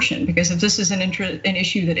to abortion, because if this is an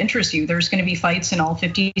issue that interests you, there's going to be fights in all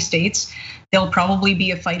 50 states. There'll probably be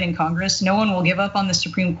a fight in Congress. No one will give up on the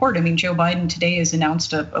Supreme Court. I mean, Joe Biden today has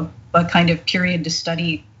announced a kind of period to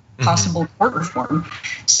study possible court reform.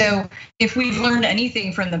 So if we've learned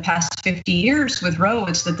anything from the past 50 years with Roe,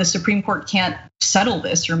 it's that the Supreme Court can't settle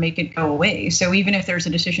this or make it go away. So even if there's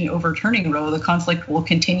a decision overturning Roe, the conflict will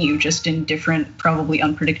continue, just in different, probably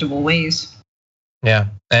unpredictable ways. Yeah,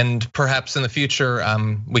 and perhaps in the future,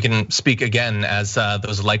 we can speak again as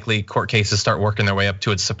those likely court cases start working their way up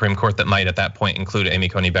to its Supreme Court that might at that point include Amy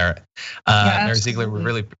Coney Barrett. Mary Ziegler, we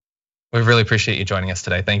really appreciate you joining us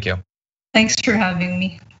today. Thank you. Thanks for having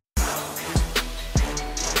me.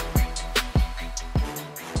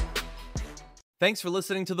 Thanks for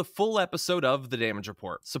listening to the full episode of The Damage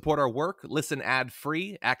Report. Support our work, listen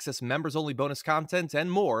ad-free, access members-only bonus content,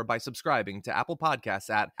 and more by subscribing to Apple Podcasts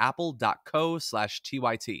at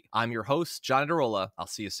apple.co/TYT. I'm your host, John Adarola. I'll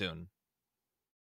see you soon.